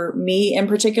for me in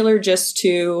particular, just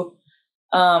to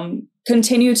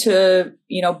continue to,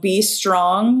 be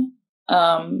strong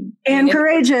and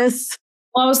courageous.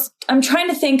 Well, I'm trying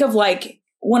to think of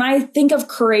when I think of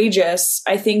courageous,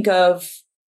 I think of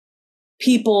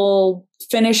people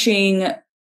finishing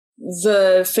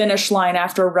the finish line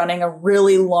after running a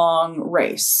really long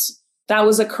race. That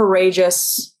was a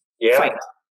courageous fight.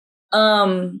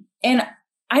 And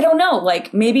I don't know,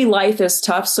 maybe life is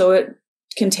tough, so it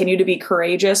continue to be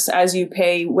courageous as you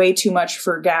pay way too much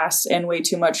for gas and way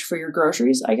too much for your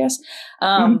groceries, I guess.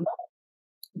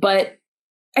 But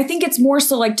I think it's more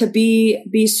so to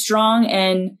be strong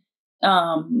and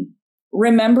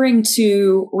remembering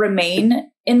to remain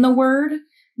in the word.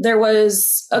 There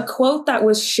was a quote that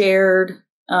was shared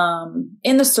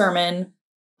in the sermon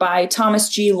by Thomas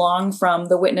G. Long from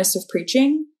The Witness of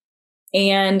Preaching.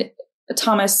 And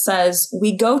Thomas says,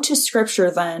 "We go to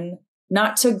scripture then,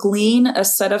 not to glean a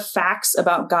set of facts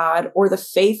about God or the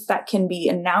faith that can be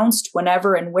announced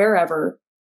whenever and wherever,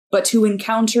 but to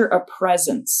encounter a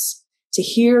presence, to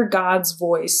hear God's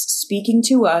voice speaking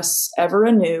to us ever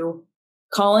anew,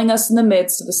 calling us in the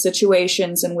midst of the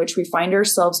situations in which we find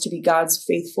ourselves to be God's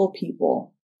faithful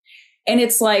people." And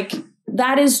it's like,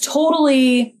 that is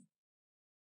totally,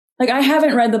 like, I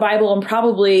haven't read the Bible in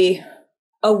probably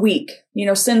a week,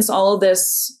 since all of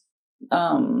this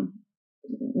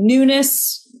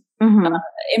newness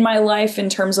in my life in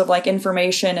terms of like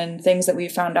information and things that we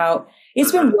found out.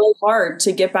 It's been really hard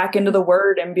to get back into the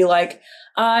word and be like,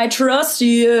 I trust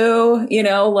you,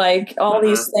 like all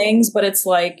these things. But it's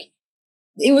like,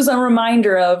 it was a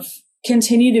reminder of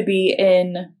continue to be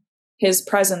in his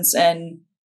presence. And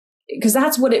because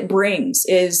that's what it brings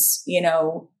is,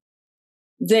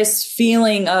 this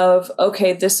feeling of,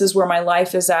 okay, this is where my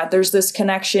life is at. There's this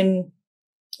connection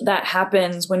that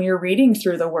happens when you're reading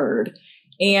through the word.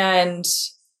 And,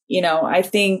 I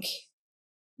think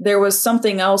there was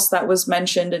something else that was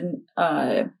mentioned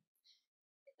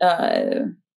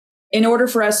in order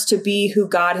for us to be who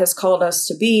God has called us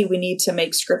to be, we need to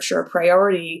make scripture a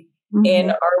priority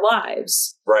in our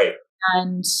lives. Right.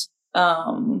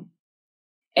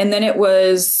 And then it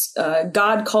was,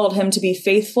 God called him to be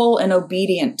faithful and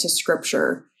obedient to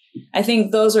scripture. I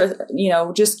think those are,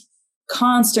 just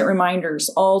constant reminders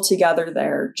all together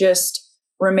there, just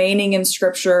remaining in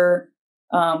scripture,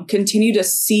 continue to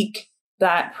seek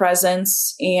that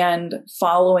presence and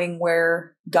following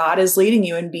where God is leading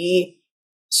you, and be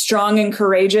strong and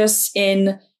courageous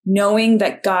in knowing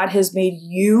that God has made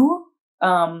you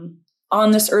on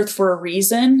this earth for a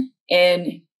reason.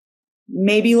 And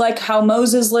maybe like how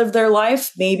Moses lived their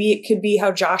life, maybe it could be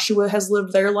how Joshua has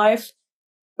lived their life,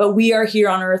 but we are here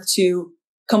on earth to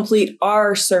complete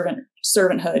our servanthood,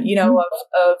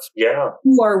 of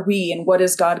who are we and what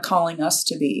is God calling us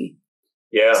to be?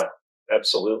 Yeah,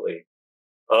 absolutely.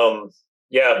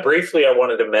 Briefly, I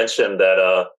wanted to mention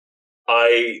that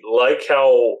I like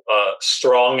how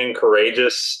strong and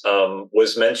courageous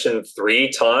was mentioned 3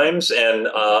 times. And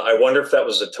I wonder if that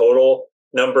was a total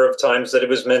number of times that it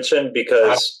was mentioned,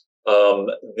 because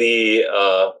the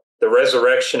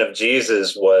resurrection of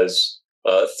Jesus was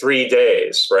 3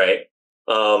 days, right?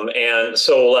 And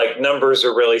so like numbers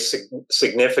are really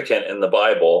significant in the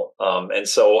Bible. And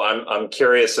so I'm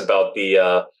curious about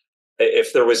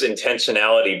if there was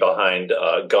intentionality behind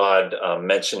God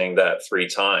mentioning that 3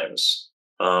 times.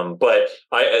 But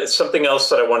something else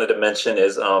that I wanted to mention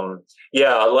is,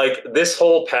 like this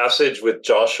whole passage with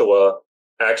Joshua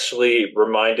actually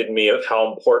reminded me of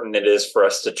how important it is for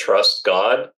us to trust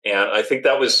God. And I think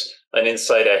that was an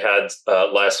insight I had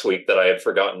last week that I had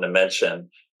forgotten to mention.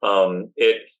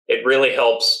 It really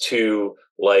helps to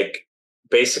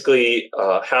basically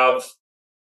have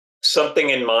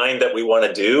something in mind that we want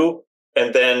to do,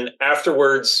 and then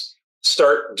afterwards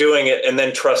start doing it, and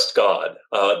then trust God.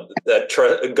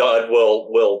 God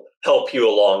will help you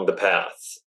along the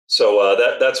path. So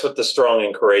that's what the strong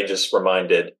and courageous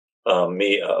reminded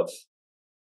me of.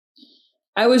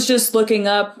 I was just looking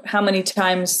up how many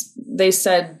times they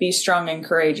said be strong and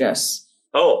courageous.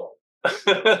 Oh.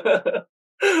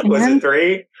 Was it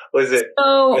 3? Was it?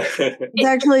 So it's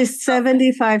actually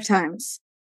 75 times.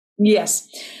 Yes.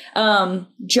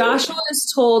 Joshua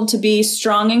is told to be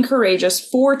strong and courageous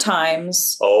 4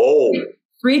 times. Oh.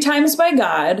 3 times by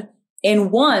God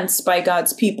and once by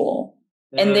God's people.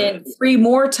 And then 3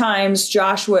 more times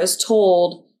Joshua is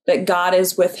told that God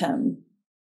is with him.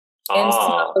 And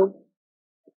so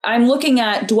I'm looking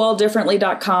at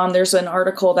dwelldifferently.com. There's an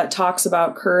article that talks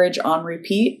about courage on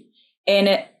repeat. And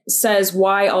it says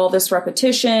why all this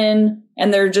repetition.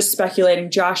 And they're just speculating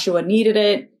Joshua needed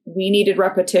it. We needed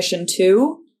repetition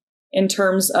too, in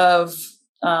terms of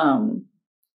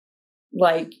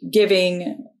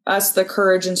giving us the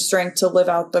courage and strength to live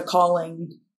out the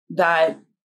calling that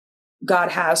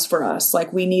God has for us.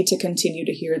 Like, we need to continue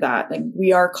to hear that. Like,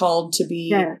 we are called to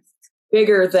be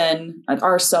bigger than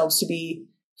ourselves, to be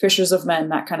fishers of men,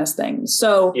 that kind of thing.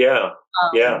 So,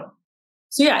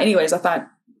 anyways, I thought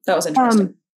that was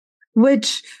interesting.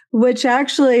 Which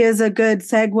actually is a good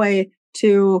segue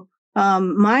to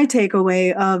my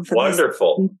takeaway of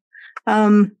wonderful.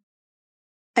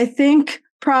 I think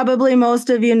probably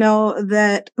most of you know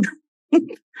that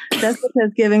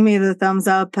Jessica's giving me the thumbs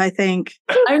up, I think.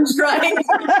 I'm trying.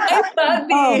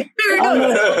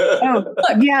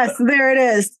 Yes, there it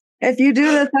is. If you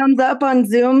do the thumbs up on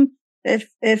Zoom,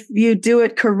 if you do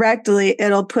it correctly,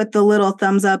 it'll put the little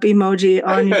thumbs up emoji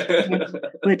on your screen,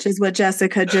 which is what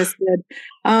Jessica just did.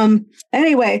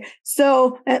 Anyway,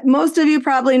 so most of you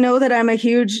probably know that I'm a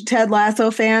huge Ted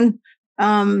Lasso fan.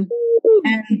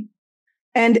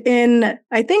 And in,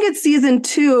 I think it's season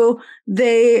 2,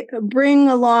 they bring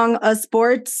along a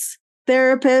sports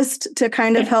therapist to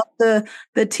kind of help the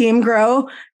team grow.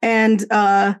 And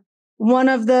one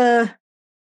of the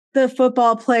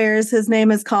football players, his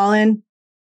name is Colin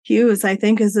Hughes, I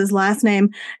think is his last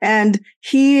name. And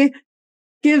he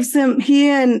gives him,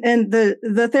 and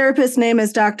the therapist's name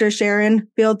is Dr. Sharon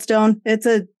Fieldstone. It's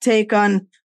a take on,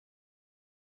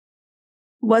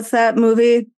 what's that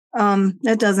movie?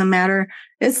 It doesn't matter.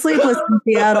 It's Sleepless in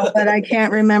Seattle, but I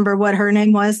can't remember what her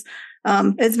name was.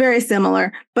 It's very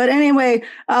similar. But anyway,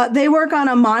 they work on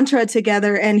a mantra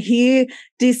together, and he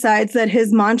decides that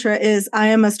his mantra is, I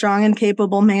am a strong and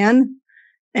capable man.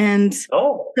 And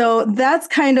so that's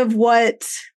kind of what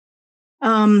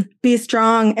be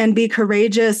strong and be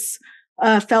courageous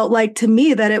felt like to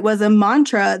me, that it was a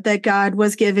mantra that God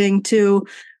was giving to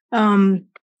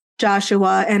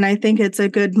Joshua. And I think it's a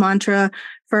good mantra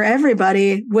for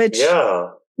everybody, which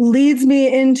leads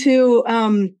me into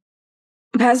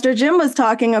Pastor Jim was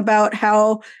talking about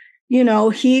how,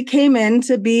 he came in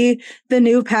to be the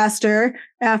new pastor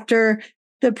after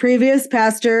the previous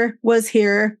pastor was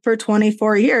here for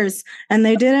 24 years, and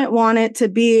they didn't want it to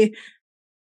be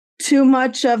too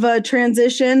much of a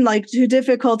transition, like too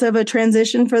difficult of a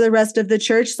transition for the rest of the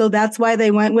church. So that's why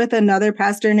they went with another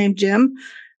pastor named Jim.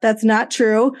 That's not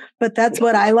true, but that's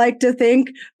what I like to think.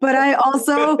 But I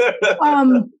also,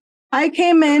 I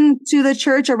came into the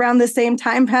church around the same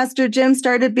time Pastor Jim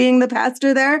started being the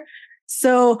pastor there.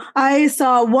 So I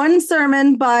saw one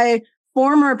sermon by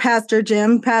former Pastor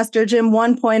Jim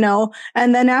 1.0.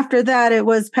 And then after that, it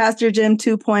was Pastor Jim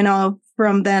 2.0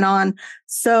 from then on.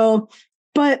 So,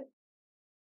 but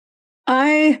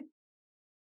I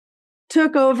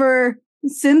took over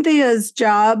Cynthia's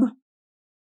job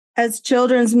as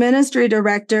children's ministry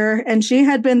director, and she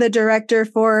had been the director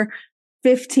for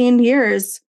 15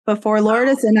 years before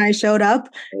Lourdes and I showed up.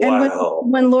 Wow.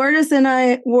 And when Lourdes and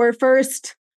I were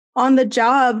first on the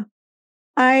job,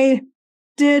 I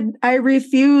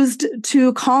refused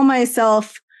to call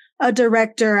myself a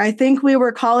director. I think we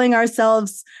were calling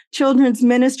ourselves children's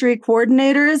ministry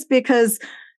coordinators, because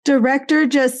director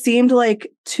just seemed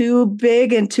like too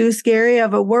big and too scary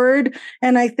of a word.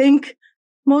 And I think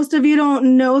most of you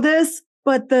don't know this,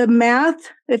 but the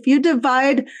math, if you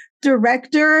divide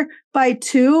director by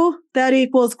 2, that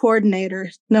equals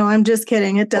coordinator. No, I'm just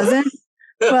kidding. It doesn't.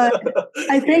 But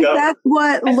I think that's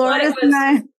what Lourdes and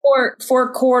I...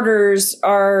 4 quarters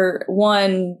are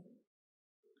 1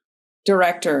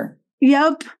 director.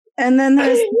 Yep. And then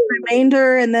there's the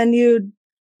remainder, and then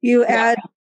you add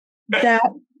that.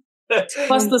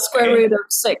 Plus the square root of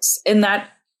 6. And that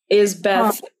is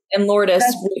Beth and Lourdes,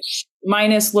 which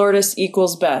minus Lourdes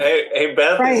equals Beth. Hey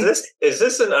Beth, right. Is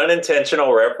this an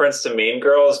unintentional reference to Mean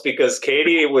Girls? Because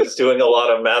Katie was doing a lot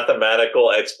of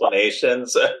mathematical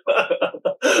explanations.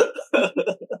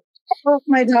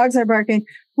 My dogs are barking.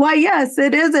 Why, yes,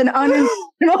 it is an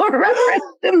unintentional reference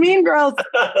to Mean Girls.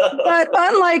 But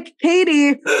unlike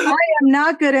Katie, I am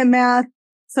not good at math,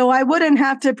 so I wouldn't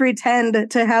have to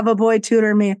pretend to have a boy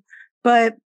tutor me.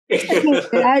 But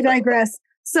I digress.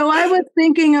 So I was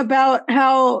thinking about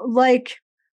how,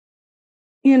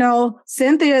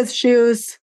 Cynthia's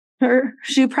shoes,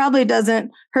 she probably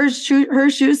doesn't, her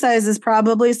shoe size is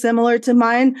probably similar to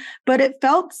mine, but it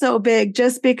felt so big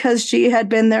just because she had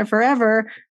been there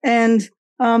forever. And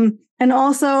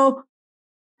also,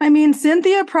 I mean,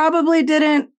 Cynthia probably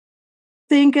didn't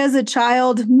think as a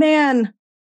child, man,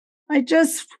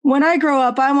 when I grow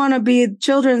up, I want to be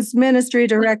children's ministry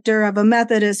director of a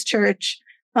Methodist church.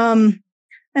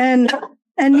 And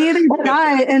neither did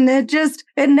I. And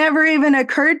it never even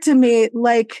occurred to me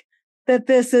that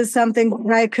this is something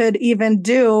that I could even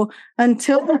do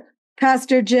until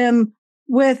Pastor Jim,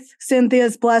 with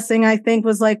Cynthia's blessing, I think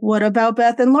was like, what about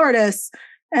Beth and Lourdes?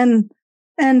 And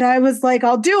I was like,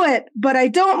 I'll do it, but I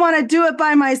don't want to do it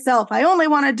by myself. I only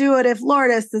want to do it if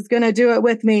Lourdes is going to do it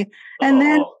with me. And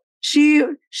then she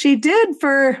did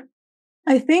for,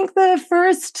 I think, the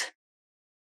first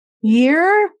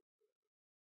year.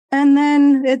 And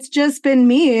then it's just been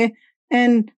me.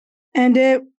 And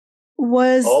it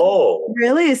was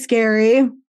really scary.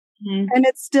 Mm-hmm. And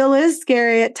it still is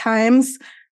scary at times.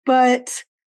 But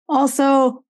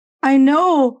also, I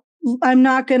know I'm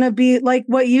not going to be like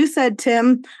what you said,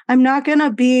 Tim. I'm not going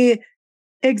to be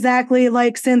exactly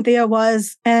like Cynthia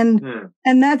was. And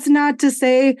that's not to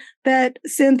say that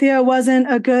Cynthia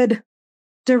wasn't a good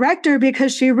director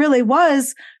because she really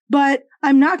was, but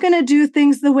I'm not going to do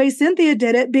things the way Cynthia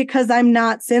did it because I'm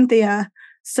not Cynthia.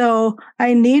 So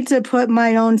I need to put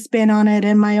my own spin on it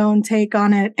and my own take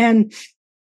on it. And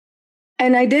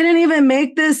I didn't even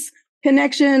make this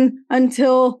connection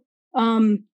until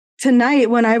tonight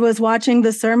when I was watching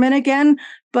the sermon again.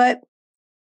 But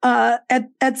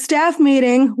at staff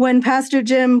meeting, when Pastor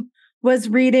Jim was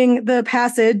reading the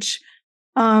passage,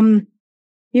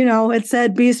 it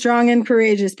said, be strong and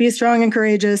courageous, be strong and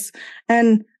courageous.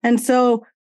 And so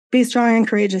be strong and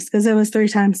courageous, because it was 3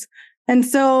 times. And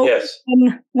so yes.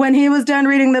 when he was done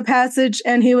reading the passage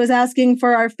and he was asking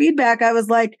for our feedback, I was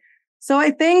like, so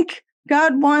I think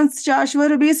God wants Joshua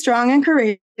to be strong and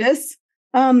courageous.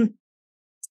 And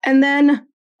then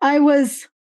I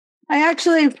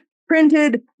actually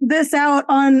printed this out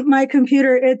on my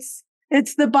computer.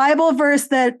 It's the Bible verse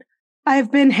that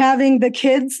I've been having the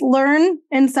kids learn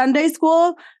in Sunday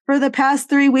school for the past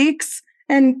 3 weeks.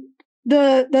 And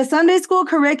the Sunday school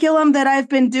curriculum that I've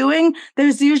been doing,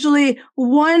 there's usually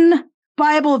one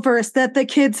Bible verse that the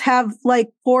kids have like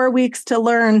 4 weeks to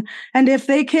learn. And if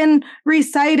they can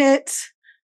recite it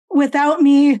without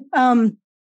me,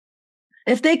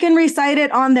 if they can recite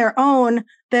it on their own,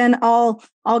 then I'll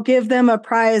give them a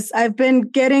prize. I've been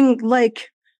getting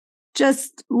like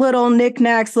just little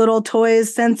knickknacks, little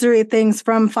toys, sensory things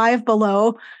from Five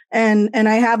Below. And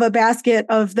I have a basket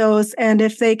of those. And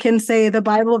if they can say the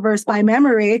Bible verse by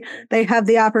memory, they have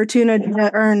the opportunity to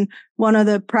earn one of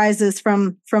the prizes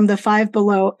from the Five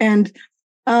Below. And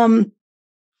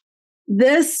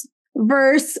this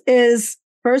verse is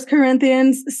 1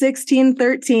 Corinthians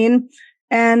 16:13.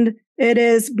 And it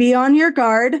is, be on your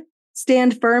guard,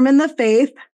 stand firm in the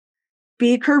faith,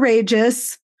 be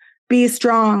courageous, be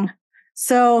strong.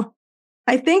 So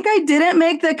I think I didn't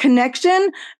make the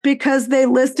connection because they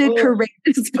listed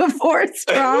courageous before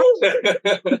strong.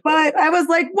 But I was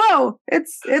like, whoa,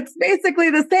 it's basically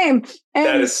the same. And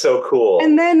that is so cool.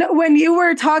 And then when you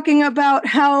were talking about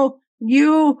how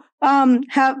you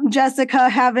Jessica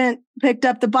haven't picked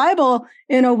up the Bible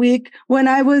in a week, when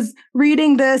I was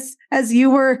reading this as you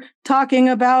were talking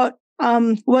about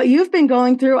what you've been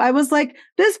going through, I was like,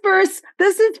 this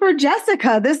is for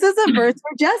Jessica. This is a verse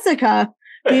for Jessica.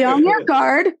 Be on your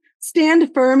guard,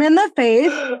 stand firm in the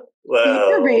faith, wow.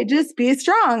 Be courageous, be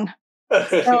strong.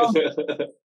 So,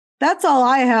 that's all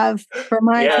I have for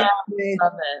my today.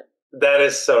 Love it. That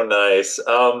is so nice.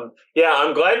 I'm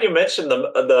glad you mentioned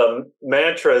the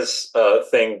mantras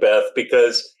thing, Beth,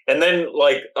 because, and then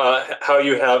how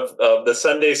you have the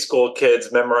Sunday school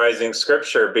kids memorizing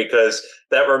scripture, because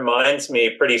that reminds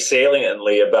me pretty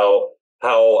saliently about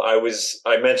how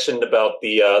I mentioned about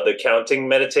the counting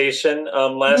meditation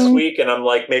last week, and I'm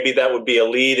like, maybe that would be a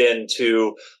lead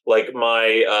into like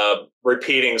my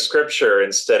repeating scripture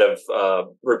instead of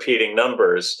repeating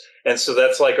numbers. And so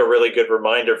that's like a really good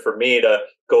reminder for me to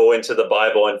go into the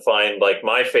Bible and find like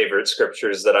my favorite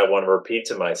scriptures that I want to repeat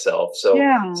to myself. So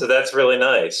that's really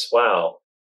nice. Wow.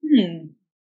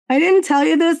 I didn't tell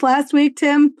you this last week,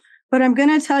 Tim, but I'm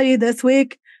going to tell you this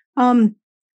week.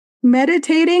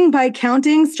 Meditating by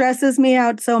counting stresses me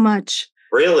out so much.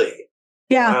 Really?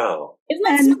 Yeah. Wow. Isn't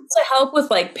that supposed to help with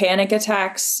like panic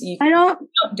attacks? You can count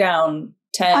down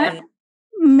 10.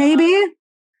 Maybe,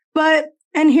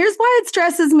 and here's why it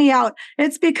stresses me out.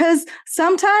 It's because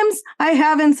sometimes I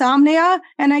have insomnia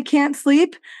and I can't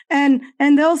sleep. And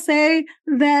they'll say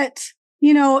that,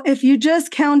 if you just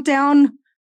count down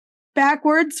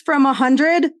backwards from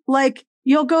 100, like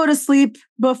you'll go to sleep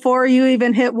before you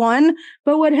even hit 1.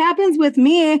 But what happens with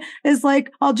me is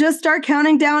like, I'll just start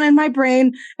counting down in my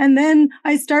brain. And then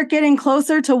I start getting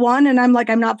closer to 1. And I'm like,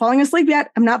 I'm not falling asleep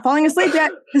yet. I'm not falling asleep yet.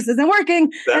 This isn't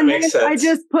working. That makes sense. I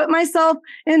just put myself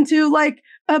into like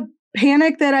a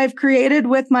panic that I've created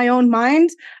with my own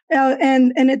mind.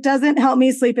 And it doesn't help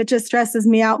me sleep. It just stresses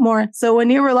me out more. So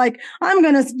when you were like, I'm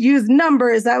going to use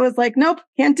numbers, I was like, nope,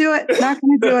 can't do it. Not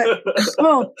going to do it.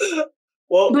 Oh.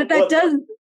 Well, but that does.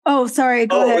 Oh, sorry.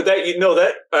 Go ahead.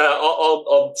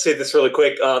 I'll say this really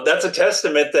quick. That's a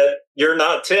testament that you're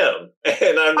not Tim,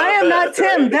 and I'm not. I am not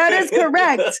Tim. Right? That is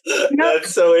correct.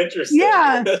 That's so interesting.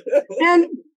 Yeah,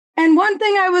 and one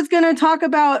thing I was going to talk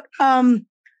about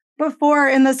before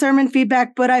in the sermon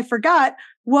feedback, but I forgot,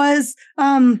 was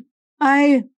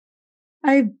I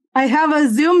have a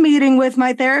Zoom meeting with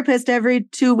my therapist every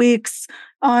 2 weeks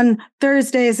on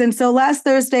Thursdays. And so last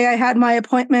Thursday I had my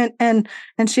appointment and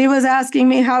she was asking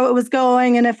me how it was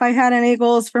going and if I had any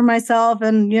goals for myself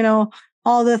and,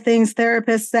 all the things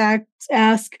therapists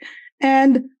ask.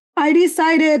 And I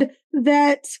decided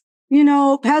that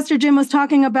Pastor Jim was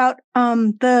talking about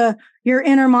your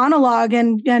inner monologue,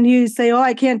 and you say, "Oh,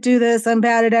 I can't do this. I'm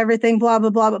bad at everything." Blah blah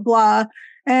blah blah blah.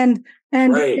 And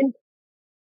Right.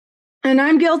 and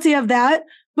I'm guilty of that.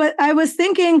 But I was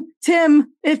thinking,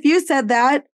 Tim, if you said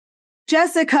that,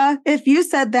 Jessica, if you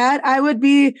said that, I would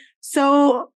be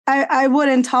so. I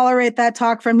wouldn't tolerate that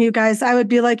talk from you guys. I would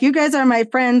be like, you guys are my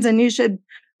friends, and you should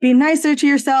be nicer to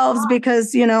yourselves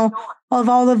because of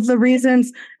all of the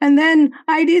reasons. And then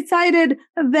I decided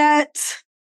that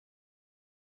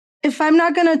if I'm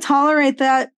not going to tolerate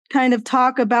that kind of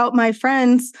talk about my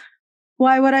friends,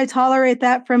 why would I tolerate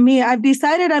that from me? I've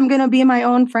decided I'm going to be my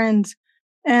own friend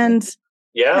and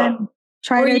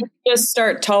try to just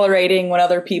start tolerating when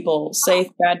other people say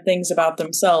bad things about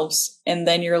themselves. And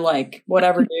then you're like,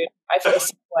 whatever, dude, I feel the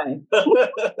same way.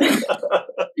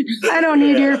 I don't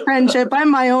need your friendship.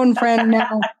 I'm my own friend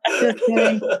now. Just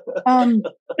kidding.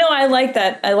 No, I like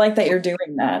that. I like that you're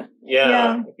doing that.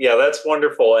 Yeah, that's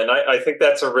wonderful. And I think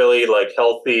that's a really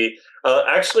healthy,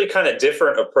 actually kind of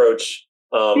different approach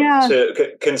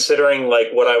to considering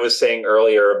what I was saying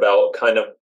earlier about kind of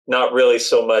not really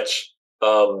so much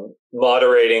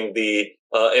moderating the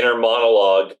inner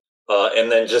monologue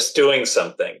and then just doing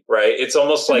something, right? It's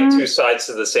almost like two sides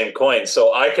to the same coin.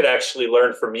 So I could actually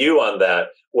learn from you on that,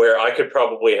 where I could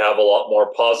probably have a lot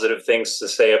more positive things to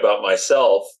say about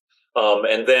myself.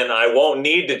 And then I won't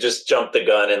need to just jump the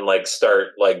gun and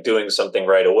start doing something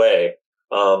right away.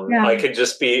 I could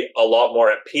just be a lot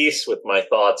more at peace with my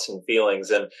thoughts and feelings,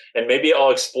 and maybe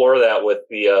I'll explore that with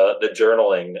the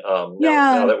journaling.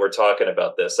 Now that we're talking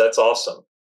about this, that's awesome.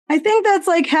 I think that's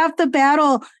half the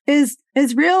battle is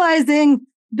realizing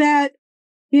that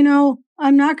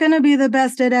I'm not going to be the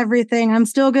best at everything. I'm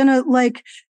still going to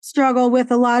struggle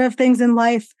with a lot of things in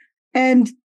life,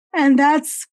 and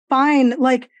that's fine.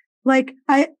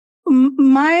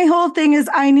 My whole thing is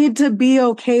I need to be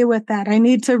okay with that. I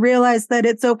need to realize that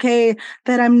it's okay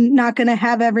that I'm not going to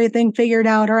have everything figured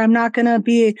out, or I'm not going to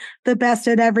be the best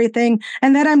at everything,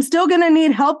 and that I'm still going to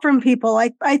need help from people.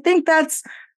 I think that's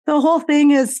the whole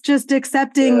thing, is just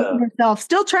accepting yourself,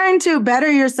 still trying to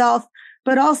better yourself,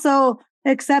 but also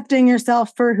accepting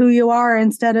yourself for who you are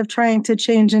instead of trying to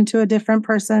change into a different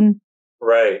person.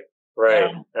 Right.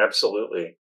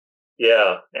 Absolutely.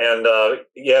 Yeah. And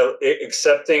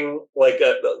accepting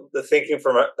the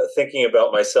thinking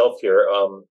about myself here,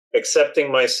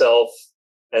 accepting myself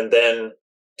and then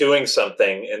doing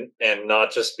something and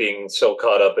not just being so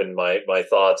caught up in my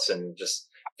thoughts and just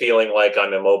feeling like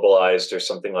I'm immobilized or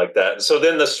something like that. And so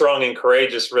then the strong and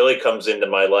courageous really comes into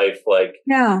my life.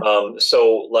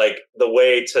 So the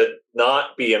way to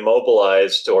not be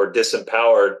immobilized or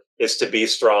disempowered is to be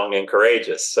strong and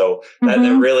courageous. So that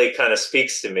really kind of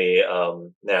speaks to me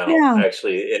now,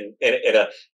 actually, in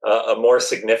a more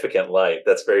significant light.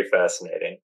 That's very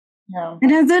fascinating. Yeah.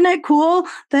 And isn't it cool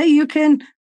that you can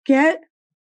get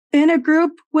in a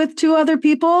group with two other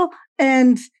people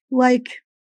and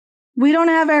we don't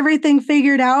have everything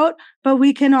figured out, but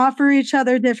we can offer each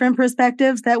other different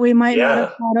perspectives that we might not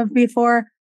have thought of before.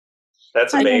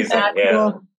 That's amazing.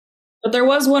 Cool. But there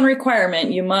was one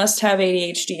requirement. You must have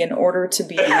ADHD in order to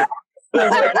be for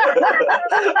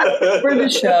the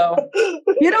show.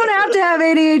 You don't have to have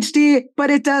ADHD, but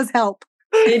it does help.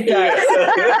 It does.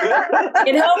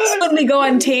 It helps when we go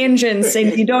on tangents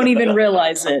and you don't even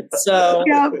realize it. So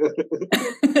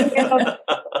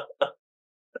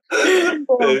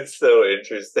It's so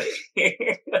interesting.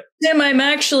 Tim, I'm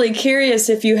actually curious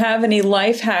if you have any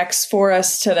life hacks for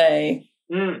us today.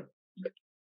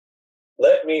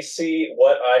 Let me see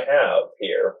what I have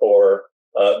here for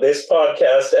this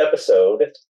podcast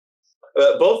episode.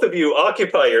 Both of you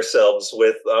occupy yourselves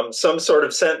with some sort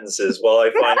of sentences while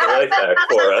I find a life hack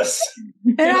for us.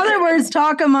 In other words,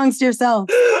 talk amongst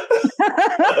yourselves. All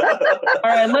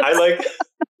right,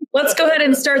 let's go ahead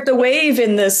and start the wave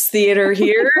in this theater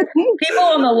here. People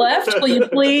on the left, will you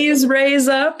please raise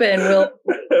up and we'll...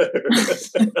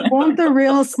 Won't the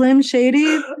real Slim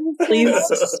Shady please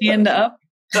stand up?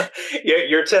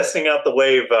 You're testing out the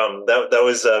wave. That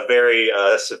was very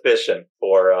sufficient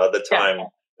for the time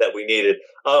that we needed.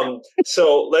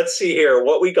 So let's see here.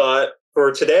 What we got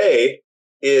for today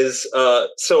is,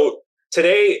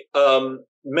 today,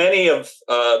 many of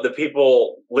the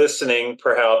people listening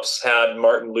perhaps had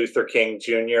Martin Luther King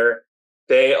Jr.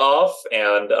 Day off.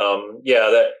 And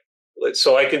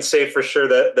so I can say for sure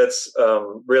that that's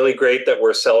really great that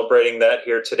we're celebrating that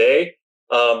here today.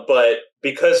 But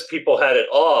because people had it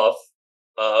off,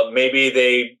 maybe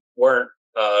they weren't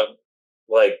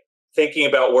thinking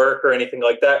about work or anything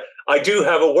like that. I do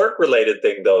have a work-related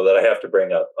thing, though, that I have to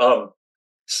bring up.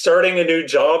 Starting a new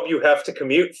job you have to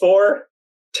commute for.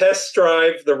 test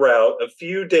drive the route a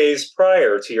few days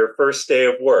prior to your first day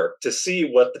of work to see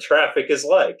what the traffic is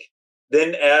like.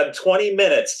 Then add 20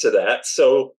 minutes to that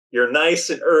so you're nice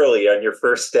and early on your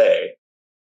first day.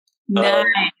 Nice.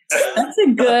 That's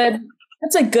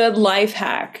a good life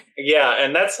hack. Yeah,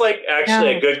 and that's like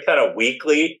actually a good kind of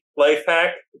weekly life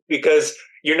hack, because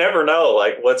you never know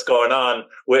like what's going on.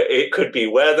 It could be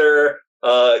weather.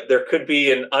 There could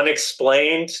be an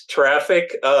unexplained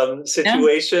traffic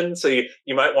situation. So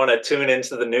you might want to tune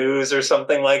into the news or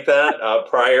something like that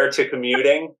prior to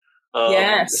commuting.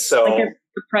 Yes. So like if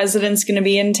the president's going to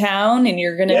be in town and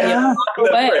you're going to walk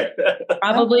away.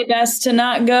 Probably best to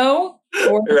not go.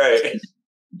 Or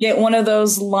get one of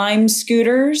those Lime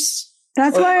scooters.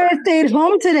 That's why I stayed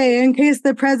home today, in case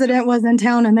the president was in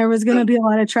town and there was going to be a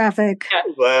lot of traffic. Yeah.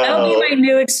 Wow. That'll be my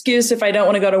new excuse if I don't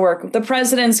want to go to work. The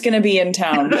president's going to be in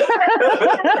town.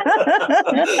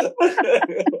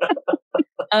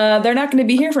 They're not going to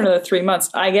be here for another 3 months.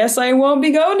 I guess I won't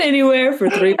be going anywhere for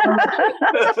 3 months.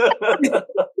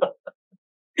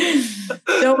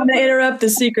 Don't want to interrupt the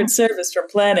Secret Service from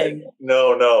planning.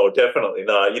 No, definitely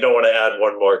not. You don't want to add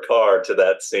one more car to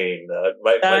that scene.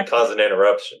 Might cause an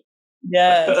interruption.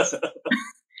 Yes.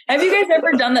 Have you guys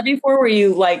ever done that before, where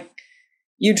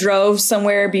you drove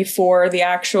somewhere before the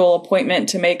actual appointment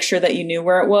to make sure that you knew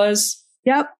where it was?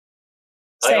 Yep.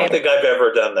 Same. I don't think I've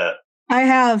ever done that. I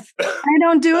have. I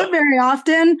don't do it very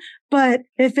often, but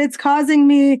if it's causing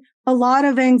me a lot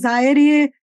of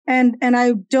anxiety and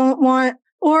I don't want,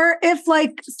 or if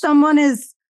like someone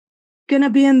is going to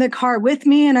be in the car with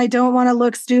me and I don't want to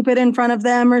look stupid in front of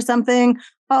them or something,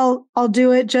 I'll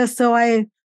do it just so I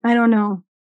don't know.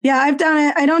 Yeah, I've done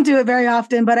it. I don't do it very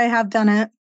often, but I have done it.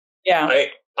 Yeah.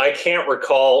 I can't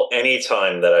recall any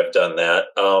time that I've done that,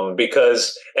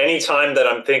 because any time that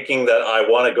I'm thinking that I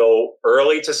want to go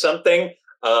early to something,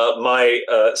 my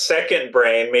second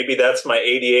brain, maybe that's my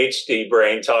ADHD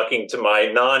brain talking to my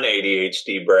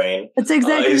non-ADHD brain,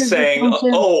 is saying,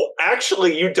 oh,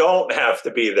 actually, you don't have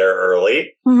to be there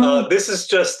early. Mm-hmm. This is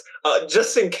just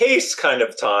in case kind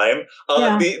of time.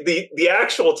 The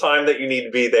actual time that you need to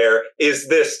be there is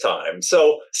this time.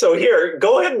 So here,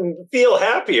 go ahead and feel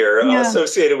happier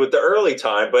associated with the early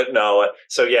time. But no,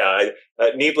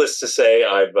 needless to say,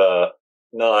 I've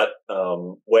not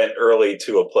went early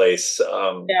to a place,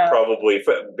 probably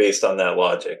based on that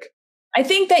logic. I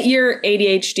think that your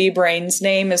ADHD brain's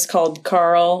name is called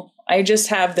Carl. I just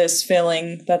have this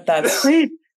feeling that's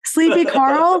Sleepy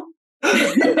Carl.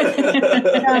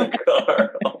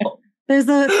 There's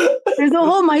a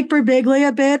whole Mike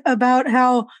Birbiglia bit about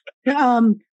how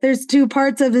there's two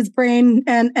parts of his brain,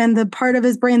 and the part of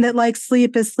his brain that likes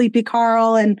sleep is Sleepy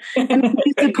Carl, and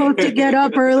he's supposed to get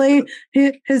up early.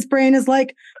 His brain is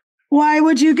like, why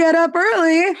would you get up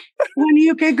early when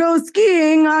you could go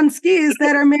skiing on skis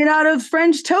that are made out of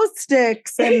French toast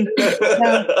sticks? And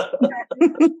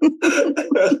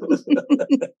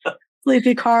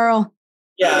Sleepy Carl.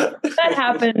 Yeah, that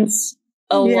happens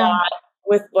a lot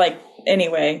with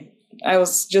anyway, I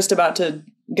was just about to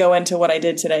go into what I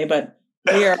did today, but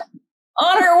we are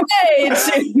on our way to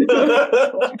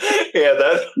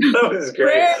that was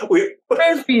great.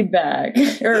 Prayer feedback.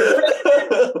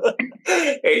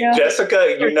 Hey, Jessica,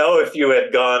 if you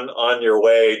had gone on your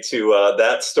way to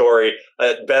that story,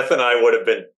 Beth and I would have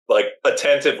been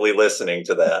attentively listening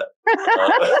to that.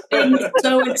 I'm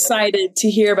so excited to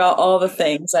hear about all the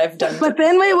things I've done. But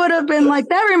then we would have been like,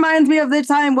 that reminds me of the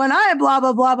time when I blah,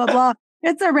 blah, blah, blah, blah.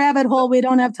 It's a rabbit hole we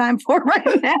don't have time for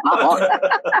right now.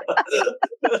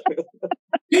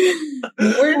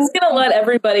 We're just going to let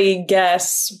everybody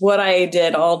guess what I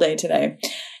did all day today.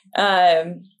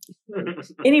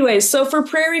 Anyway, so for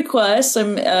prayer requests,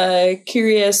 I'm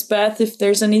curious, Beth, if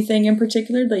there's anything in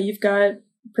particular that you've got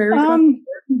prayer requests?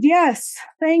 Yes,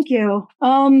 thank you.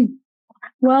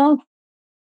 Well,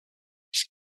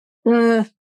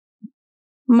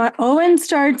 my Owen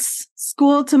starts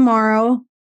school tomorrow.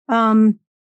 And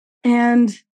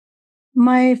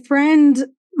my friend's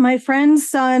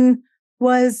son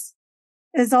is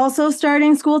also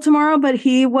starting school tomorrow, but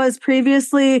he was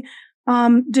previously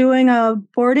doing a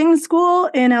boarding school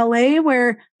in LA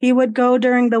where he would go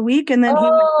during the week and then he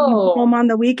would come home on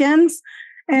the weekends.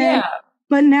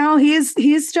 But now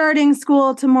he's starting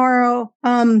school tomorrow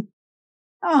at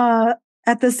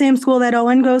the same school that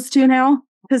Owen goes to now,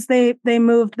 because they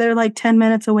moved. They're like 10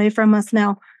 minutes away from us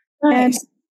now. Nice. And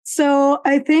so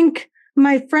I think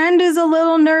my friend is a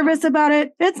little nervous about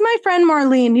it. It's my friend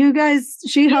Marlene. You guys,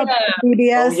 she helped with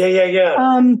BBS. Oh,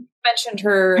 yeah. Mentioned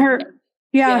her.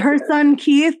 Her son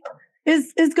Keith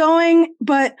is going,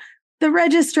 but the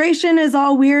registration is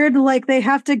all weird. Like they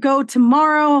have to go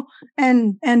tomorrow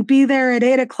and be there at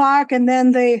 8:00, and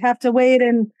then they have to wait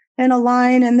in a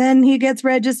line, and then he gets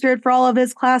registered for all of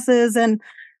his classes. And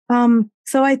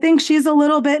so I think she's a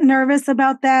little bit nervous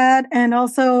about that. And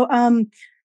also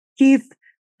Keith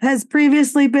has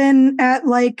previously been at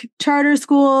like charter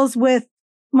schools with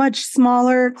much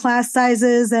smaller class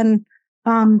sizes. And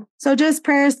so just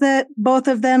prayers that both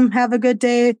of them have a good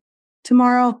day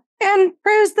tomorrow, and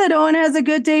prayers that Owen has a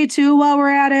good day too while we're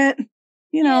at it,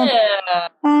 you know.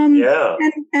 Yeah.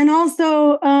 And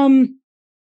also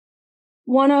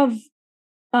one of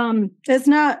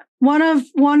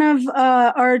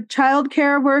our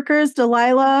childcare workers,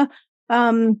 Delilah,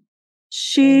 I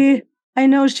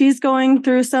know she's going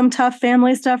through some tough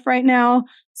family stuff right now.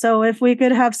 So if we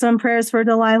could have some prayers for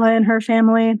Delilah and her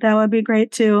family, that would be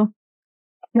great too.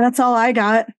 That's all I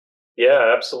got.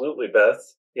 Yeah, absolutely,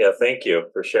 Beth. Yeah, thank you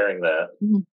for sharing that.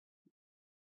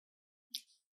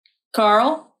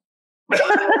 Carl?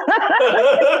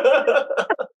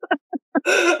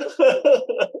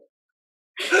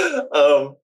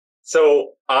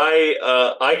 So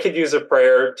I could use a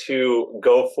prayer to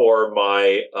go for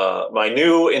my my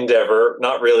new endeavor.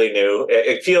 Not really new.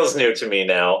 It feels new to me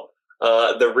now.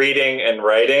 The reading and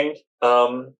writing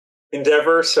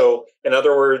endeavor. So in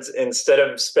other words, instead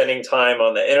of spending time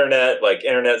on the internet, like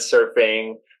internet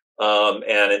surfing,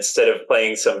 and instead of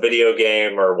playing some video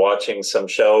game or watching some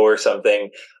show or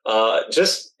something,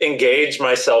 just engage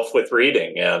myself with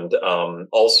reading, and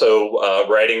also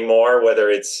writing more, whether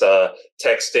it's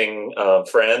texting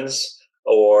friends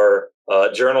or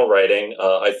journal writing.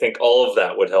 I think all of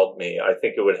that would help me. I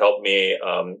think it would help me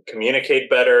communicate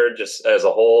better just as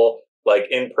a whole, like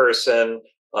in person,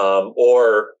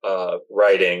 or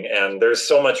writing. And there's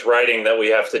so much writing that we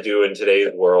have to do in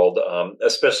today's world,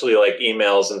 especially like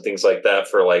emails and things like that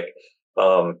for like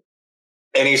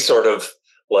any sort of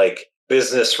like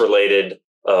business related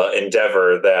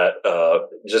endeavor, that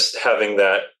just having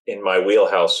that in my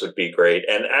wheelhouse would be great.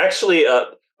 And actually, I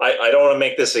don't want to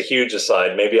make this a huge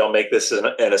aside. Maybe I'll make this an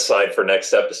aside for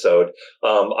next episode.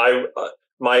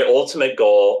 My ultimate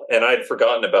goal, and I'd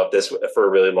forgotten about this for a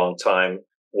really long time,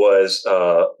 was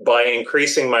by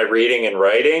increasing my reading and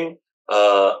writing,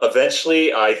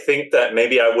 eventually I think that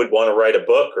maybe I would want to write a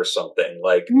book or something,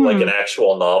 like an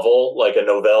actual novel, like a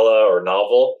novella or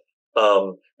novel,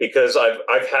 because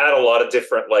I've had a lot of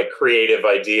different like creative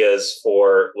ideas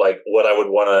for like what I would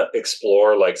want to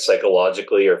explore, like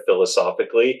psychologically or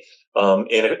philosophically,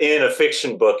 in a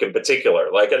fiction book in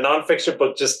particular. Like a nonfiction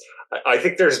book, just I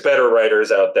think there's better writers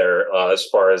out there as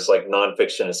far as like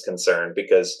nonfiction is concerned,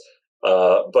 because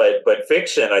but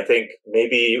fiction, I think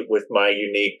maybe with my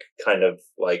unique kind of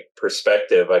like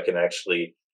perspective, I can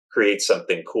actually create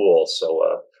something cool.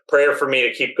 So prayer for me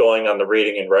to keep going on the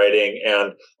reading and writing,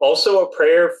 and also a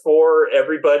prayer for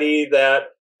everybody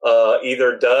that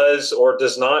either does or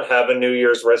does not have a New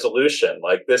Year's resolution.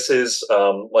 Like this is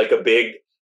like a big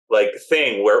like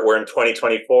thing where we're in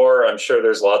 2024. I'm sure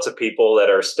there's lots of people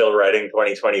that are still writing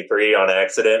 2023 on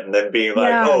accident and then being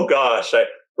like, oh gosh, I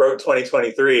wrote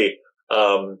 2023.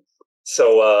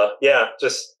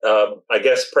 Just I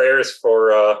guess prayers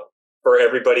for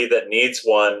everybody that needs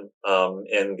one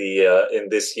in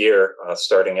this year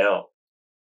starting out.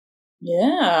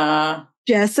 Yeah,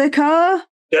 Jessica.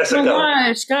 Oh my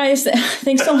gosh, guys,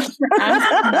 thanks so much for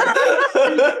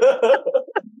asking.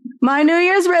 My New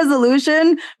Year's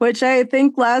resolution, which I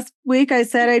think last week I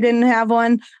said I didn't have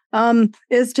one,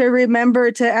 is to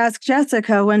remember to ask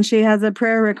Jessica when she has a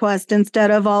prayer request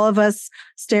instead of all of us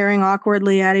staring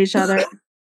awkwardly at each other.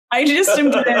 I just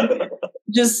am going to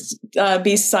just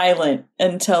be silent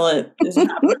until it is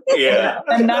happening. Yeah.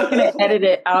 I'm not going to edit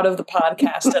it out of the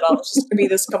podcast at all. It's just going to be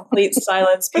this complete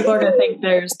silence. People are going to think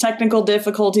there's technical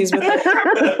difficulties with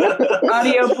the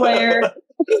audio player.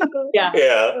 Yeah.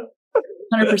 Yeah.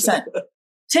 100%.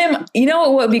 Tim, you know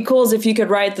what would be cool is if you could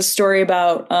write the story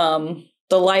about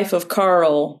the life of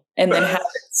Carl and then have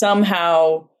it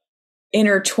somehow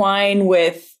intertwine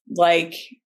with like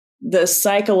the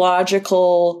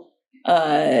psychological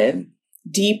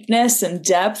deepness and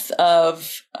depth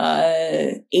of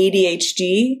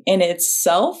ADHD in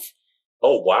itself.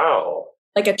 Oh, wow.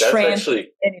 Like a trans.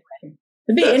 Actually, anyway,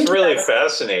 that's really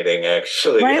fascinating,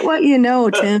 actually. Write what you know,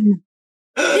 Tim.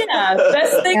 Yeah,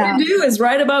 best thing to do is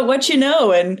write about what you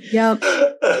know, and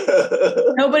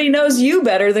nobody knows you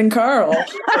better than Carl.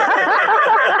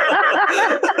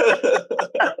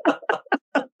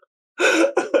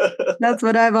 That's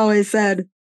what I've always said.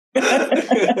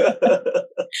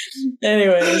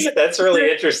 Anyways, that's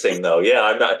really interesting, though. Yeah,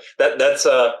 I'm not. That's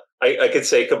I could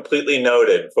say completely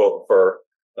noted for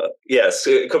Yes,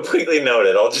 completely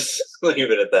noted. I'll just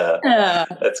leave it at that. Yeah.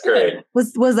 That's great.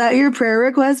 Was that your prayer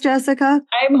request, Jessica?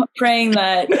 I'm praying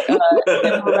that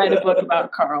Tim will write a book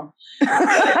about Carl.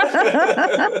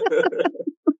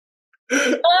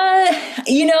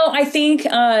 I think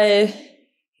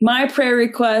my prayer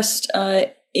request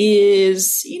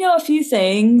is, a few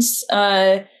things.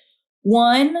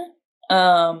 One,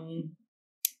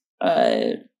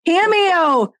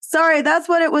 Cameo. Sorry, that's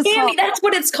what it was called. That's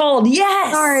what it's called.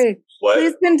 Yes. Sorry. What?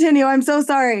 Please continue. I'm so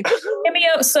sorry.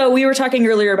 Cameo. So we were talking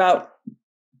earlier about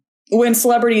when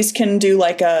celebrities can do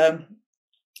like a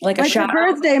shout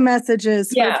birthday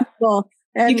messages for people.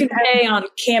 And you can pay on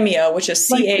Cameo, which is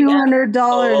like $200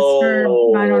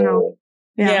 for, I don't know.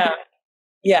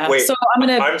 Yeah. Wait, so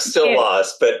I'm still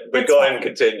lost, but go ahead and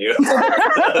continue.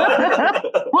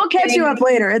 We'll catch you up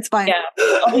later. It's fine. Yeah.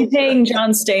 I'll be paying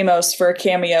John Stamos for a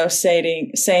Cameo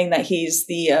saying that he's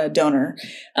the donor.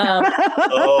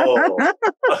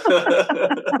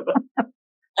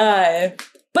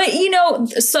 But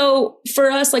so for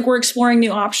us, like, we're exploring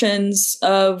new options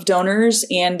of donors,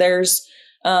 and there's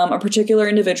a particular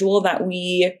individual that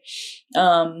we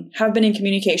have been in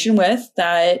communication with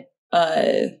that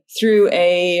through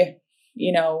an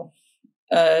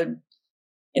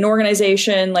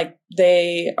organization, like,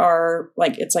 they are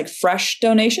like, it's like fresh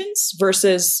donations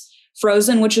versus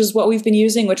frozen, which is what we've been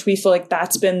using, which we feel like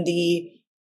that's been the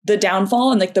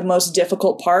downfall and like the most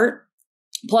difficult part.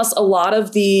 Plus a lot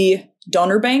of the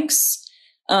donor banks,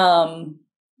 I'm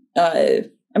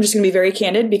just going to be very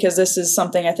candid because this is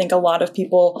something I think a lot of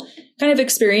people kind of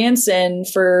experience. And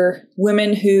for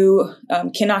women who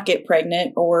cannot get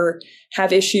pregnant or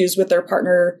have issues with their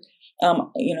partner,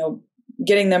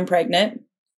 getting them pregnant,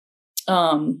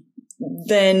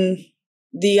 then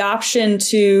the option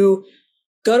to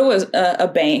go to a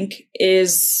bank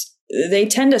is they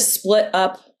tend to split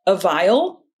up a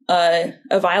vial.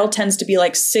 A vial tends to be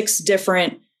like 6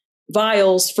 different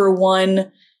vials for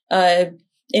one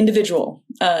individual,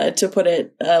 to put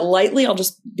it lightly. I'll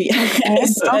just be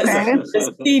as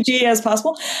PG as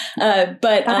possible.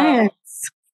 But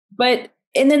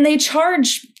and then they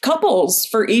charge couples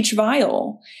for each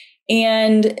vial.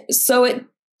 And so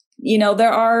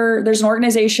there's an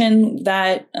organization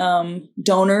that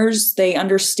donors, they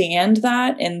understand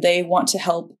that, and they want to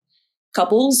help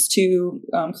couples to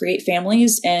create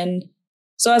families. And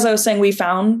so, as I was saying, we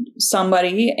found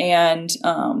somebody, and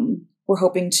we're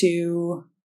hoping to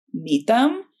meet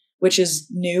them, which is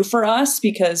new for us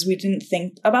because we didn't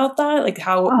think about that, like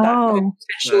how that could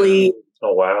potentially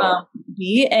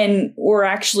be. And we're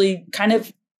actually kind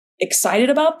of excited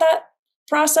about that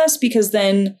process, because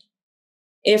then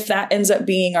if that ends up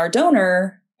being our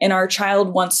donor and our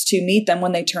child wants to meet them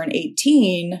when they turn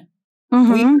 18, we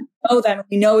know that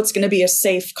we know it's going to be a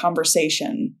safe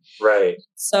conversation. Right.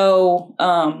 So,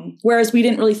 whereas we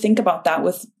didn't really think about that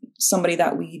with somebody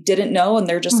that we didn't know, and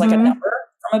they're just like a number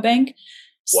from a bank.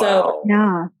 Wow.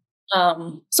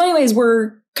 So, so anyways,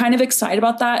 we're kind of excited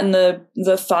about that. And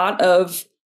the thought of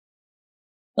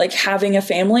like having a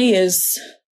family is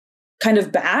kind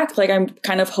of back. Like, I'm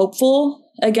kind of hopeful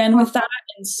again with that.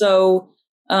 And so,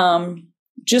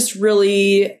 just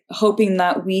really hoping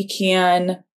that we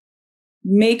can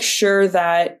make sure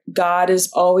that God is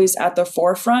always at the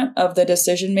forefront of the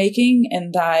decision making,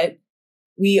 and that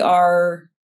we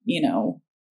are,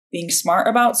 being smart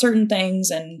about certain things,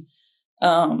 and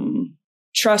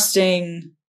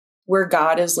trusting where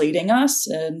God is leading us.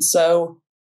 And so,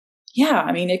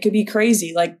 it could be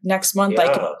crazy. Like next month, I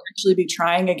could actually be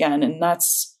trying again. And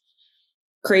that's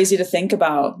crazy to think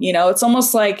about. It's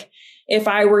almost like if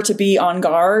I were to be on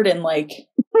guard and like,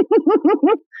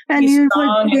 and you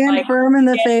stand firm in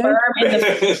the faith.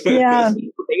 Yeah.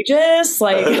 Courageous,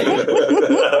 like.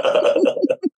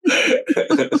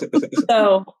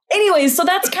 So anyways, so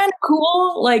that's kind of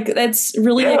cool. Like, that's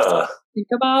really exciting to think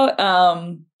about.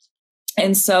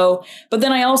 And so, but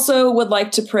then I also would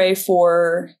like to pray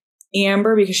for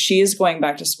Amber, because she is going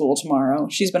back to school tomorrow.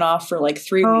 She's been off for like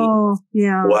 3 weeks. Oh,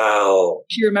 yeah. Wow.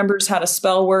 She remembers how to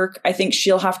spell work. I think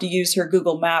she'll have to use her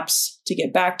Google Maps to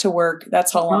get back to work.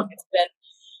 That's how long it's been.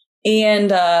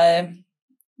 And,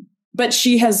 but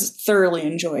she has thoroughly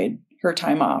enjoyed her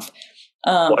time off.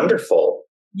 Wonderful.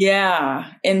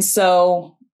 Yeah. And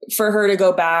so for her to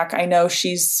go back, I know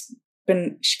she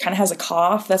kind of has a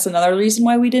cough. That's another reason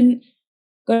why we didn't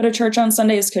go to church on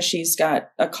Sunday, is because she's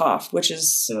got a cough, which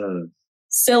is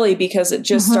silly because it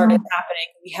just started happening.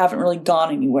 We haven't really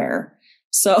gone anywhere.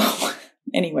 So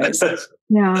anyways.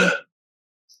 Yeah.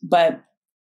 But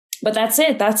that's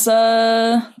it. That's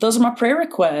those are my prayer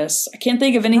requests. I can't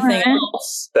think of anything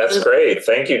else. That's great.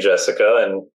 Thank you, Jessica.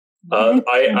 And I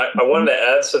wanted to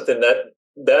add something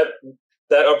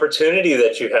that opportunity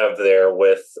that you have there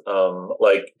with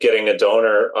like getting a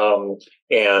donor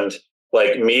and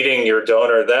like meeting your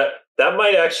donor, that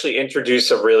might actually introduce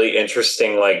a really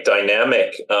interesting like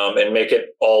dynamic and make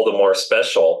it all the more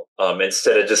special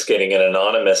instead of just getting an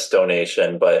anonymous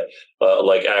donation, but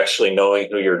like actually knowing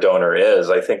who your donor is.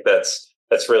 I think that's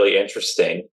really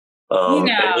interesting. And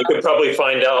you could probably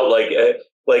find out like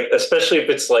especially if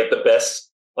it's like the best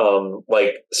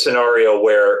like scenario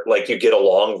where like you get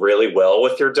along really well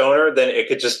with your donor, then it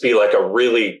could just be like a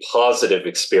really positive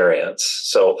experience.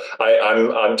 So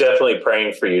I'm definitely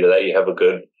praying for you that you have a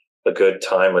good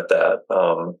time with that,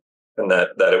 and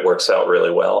that it works out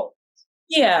really well.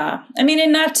 Yeah. I mean,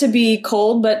 and not to be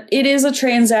cold, but it is a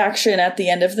transaction at the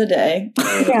end of the day.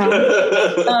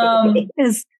 Yeah.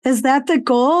 Is that the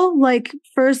goal? Like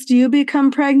first you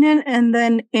become pregnant and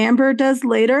then Amber does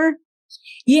later?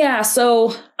 Yeah.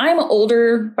 So I'm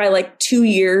older by like 2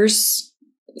 years.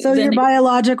 So your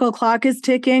biological clock is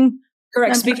ticking?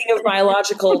 Correct. Speaking of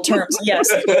biological terms, yes.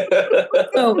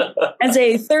 So as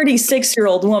a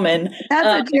 36-year-old woman.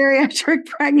 That's a geriatric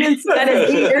pregnancy.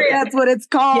 That's what it's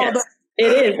called. Yes,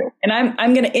 it is. And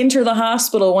I'm going to enter the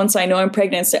hospital once I know I'm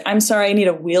pregnant. Say, I'm sorry, I need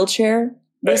a wheelchair.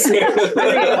 This is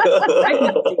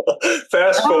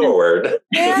fast forward.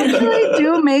 They actually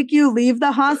do make you leave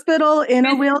the hospital in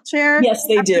a wheelchair. Yes,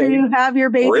 they do. You have your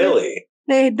baby. Really?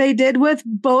 They did with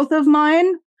both of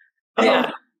mine. Yeah.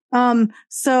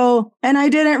 So, and I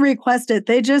didn't request it.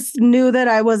 They just knew that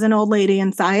I was an old lady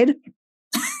inside,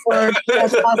 or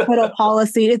that's hospital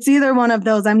policy. It's either one of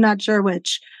those. I'm not sure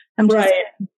which.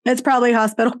 It's probably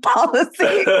hospital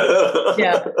policy.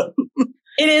 Yeah.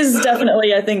 It is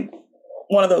definitely, I think,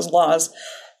 one of those laws.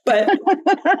 But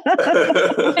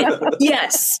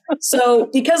yes. So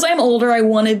because I'm older, I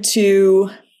wanted to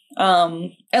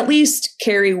at least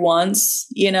carry once,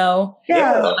 you know?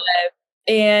 Yeah.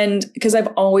 And because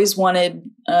I've always wanted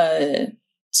to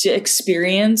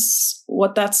experience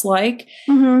what that's like.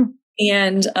 Mm-hmm.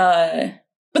 And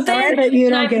but then that you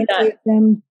don't get to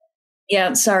them.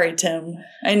 Yeah, sorry, Tim.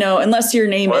 I know, unless your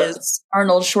name is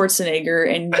Arnold Schwarzenegger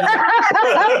and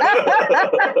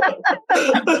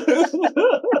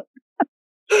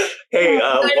hey,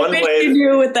 one way you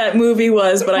knew what that movie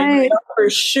was, but I know for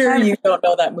sure you don't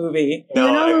know that movie. No,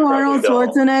 you know who Arnold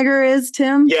Schwarzenegger is,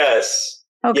 Tim? Yes.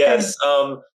 Okay. Yes.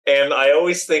 And I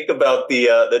always think about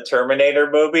the Terminator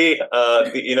movie,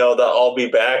 the I'll be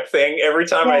back thing. Every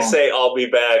time I say I'll be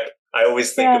back, I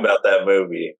always think about that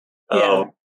movie.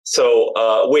 So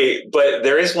but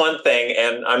there is one thing,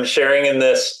 and I'm sharing in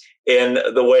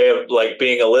the way of like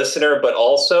being a listener, but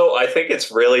also I think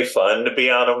it's really fun to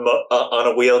be on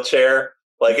a wheelchair.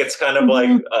 Like it's kind of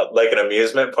like an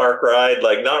amusement park ride,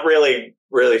 like not really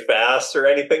fast or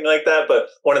anything like that, but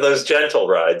one of those gentle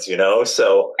rides, you know?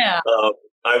 So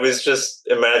I was just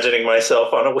imagining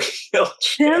myself on a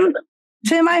wheelchair.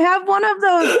 Tim, I have one of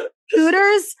those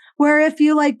scooters where if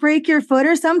you like break your foot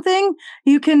or something,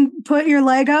 you can put your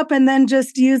leg up and then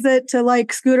just use it to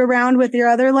like scoot around with your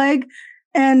other leg.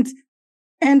 And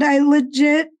I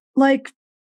legit like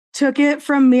took it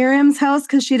from Miriam's house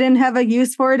because she didn't have a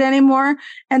use for it anymore.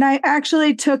 And I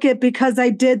actually took it because I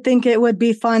did think it would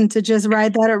be fun to just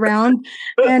ride that around.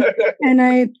 And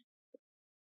I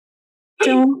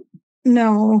don't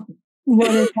know what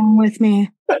is wrong with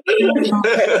me.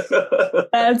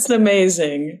 That's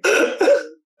amazing.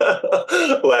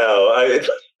 Wow.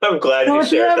 I'm glad you shared that.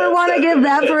 If you ever want to give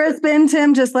that for a spin,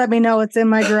 Tim, just let me know. It's in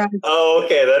my garage. Oh,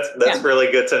 okay. That's really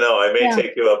good to know. I may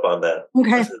take you up on that.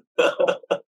 Okay.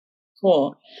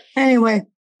 Cool. Anyway,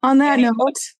 on that note.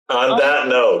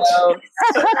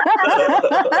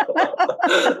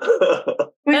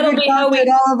 That'll be how we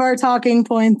all of our talking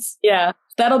points. Yeah.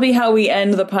 That'll be how we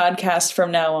end the podcast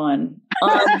from now on.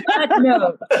 On that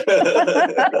note.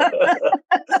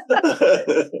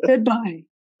 Goodbye.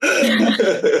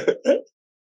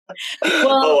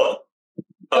 Well,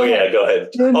 yeah, go ahead.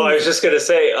 I was just going to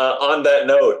say, on that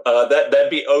note,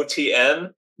 that'd be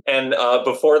OTN. And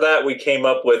before that, we came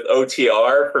up with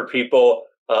OTR for people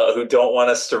who don't want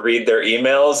us to read their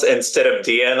emails. Instead of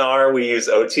DNR, we use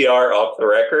OTR, off the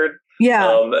record.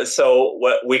 Yeah. So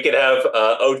we could have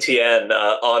OTN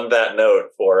on that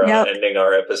note for ending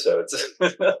our episodes.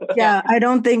 Yeah, I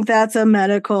don't think that's a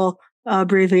medical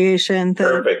abbreviation.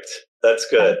 Perfect. That's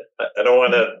good. I don't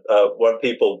want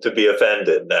people to be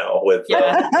offended now with.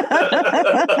 Yeah.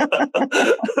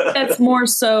 That's more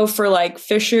so for like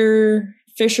fisher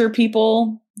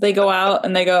people. They go out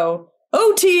and they go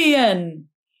OTN.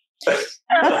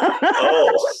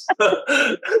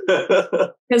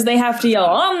 Because they have to yell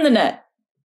on the net.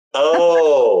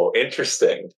 Oh,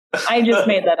 interesting. I just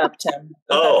made that up, Tim.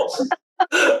 Oh.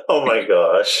 Oh my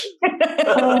gosh.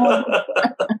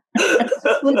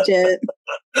 Legit.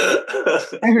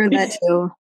 I heard that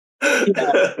too.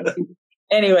 Yeah.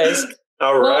 Anyways.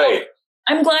 All right.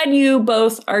 I'm glad you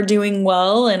both are doing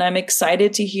well, and I'm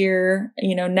excited to hear,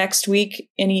 next week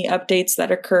any updates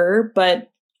that occur,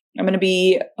 but I'm going to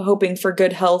be hoping for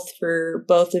good health for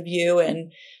both of you.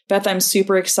 And Beth, I'm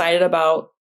super excited about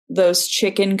those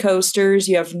chicken coasters.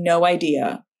 You have no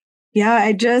idea. Yeah,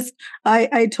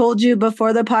 I told you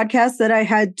before the podcast that I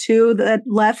had 2 that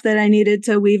left that I needed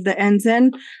to weave the ends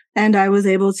in, and I was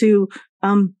able to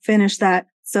finish that.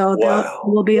 So that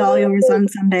will be all yours on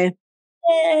Sunday.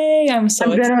 Yay! I'm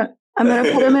excited. I'm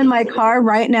gonna put them in my car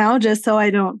right now just so I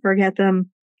don't forget them.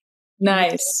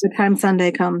 Nice. The time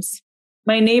Sunday comes.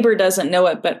 My neighbor doesn't know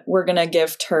it, but we're gonna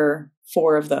gift her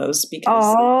 4 of those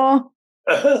because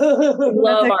I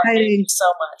love our neighbor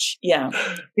so much. Yeah.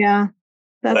 Yeah.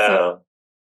 That's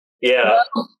Yeah.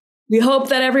 Well, we hope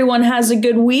that everyone has a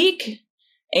good week,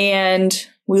 and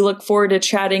we look forward to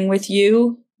chatting with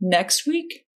you next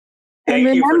week. Thank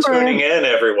you for tuning in,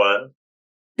 everyone.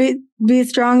 Be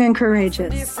strong and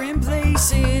courageous. Different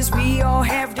places, we all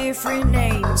have different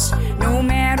names. No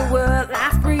matter what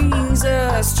life brings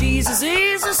us, Jesus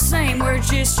is the same. We're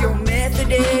just your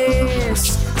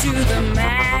Methodist to the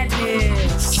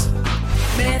madness.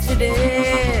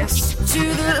 Methodist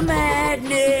to the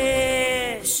madness.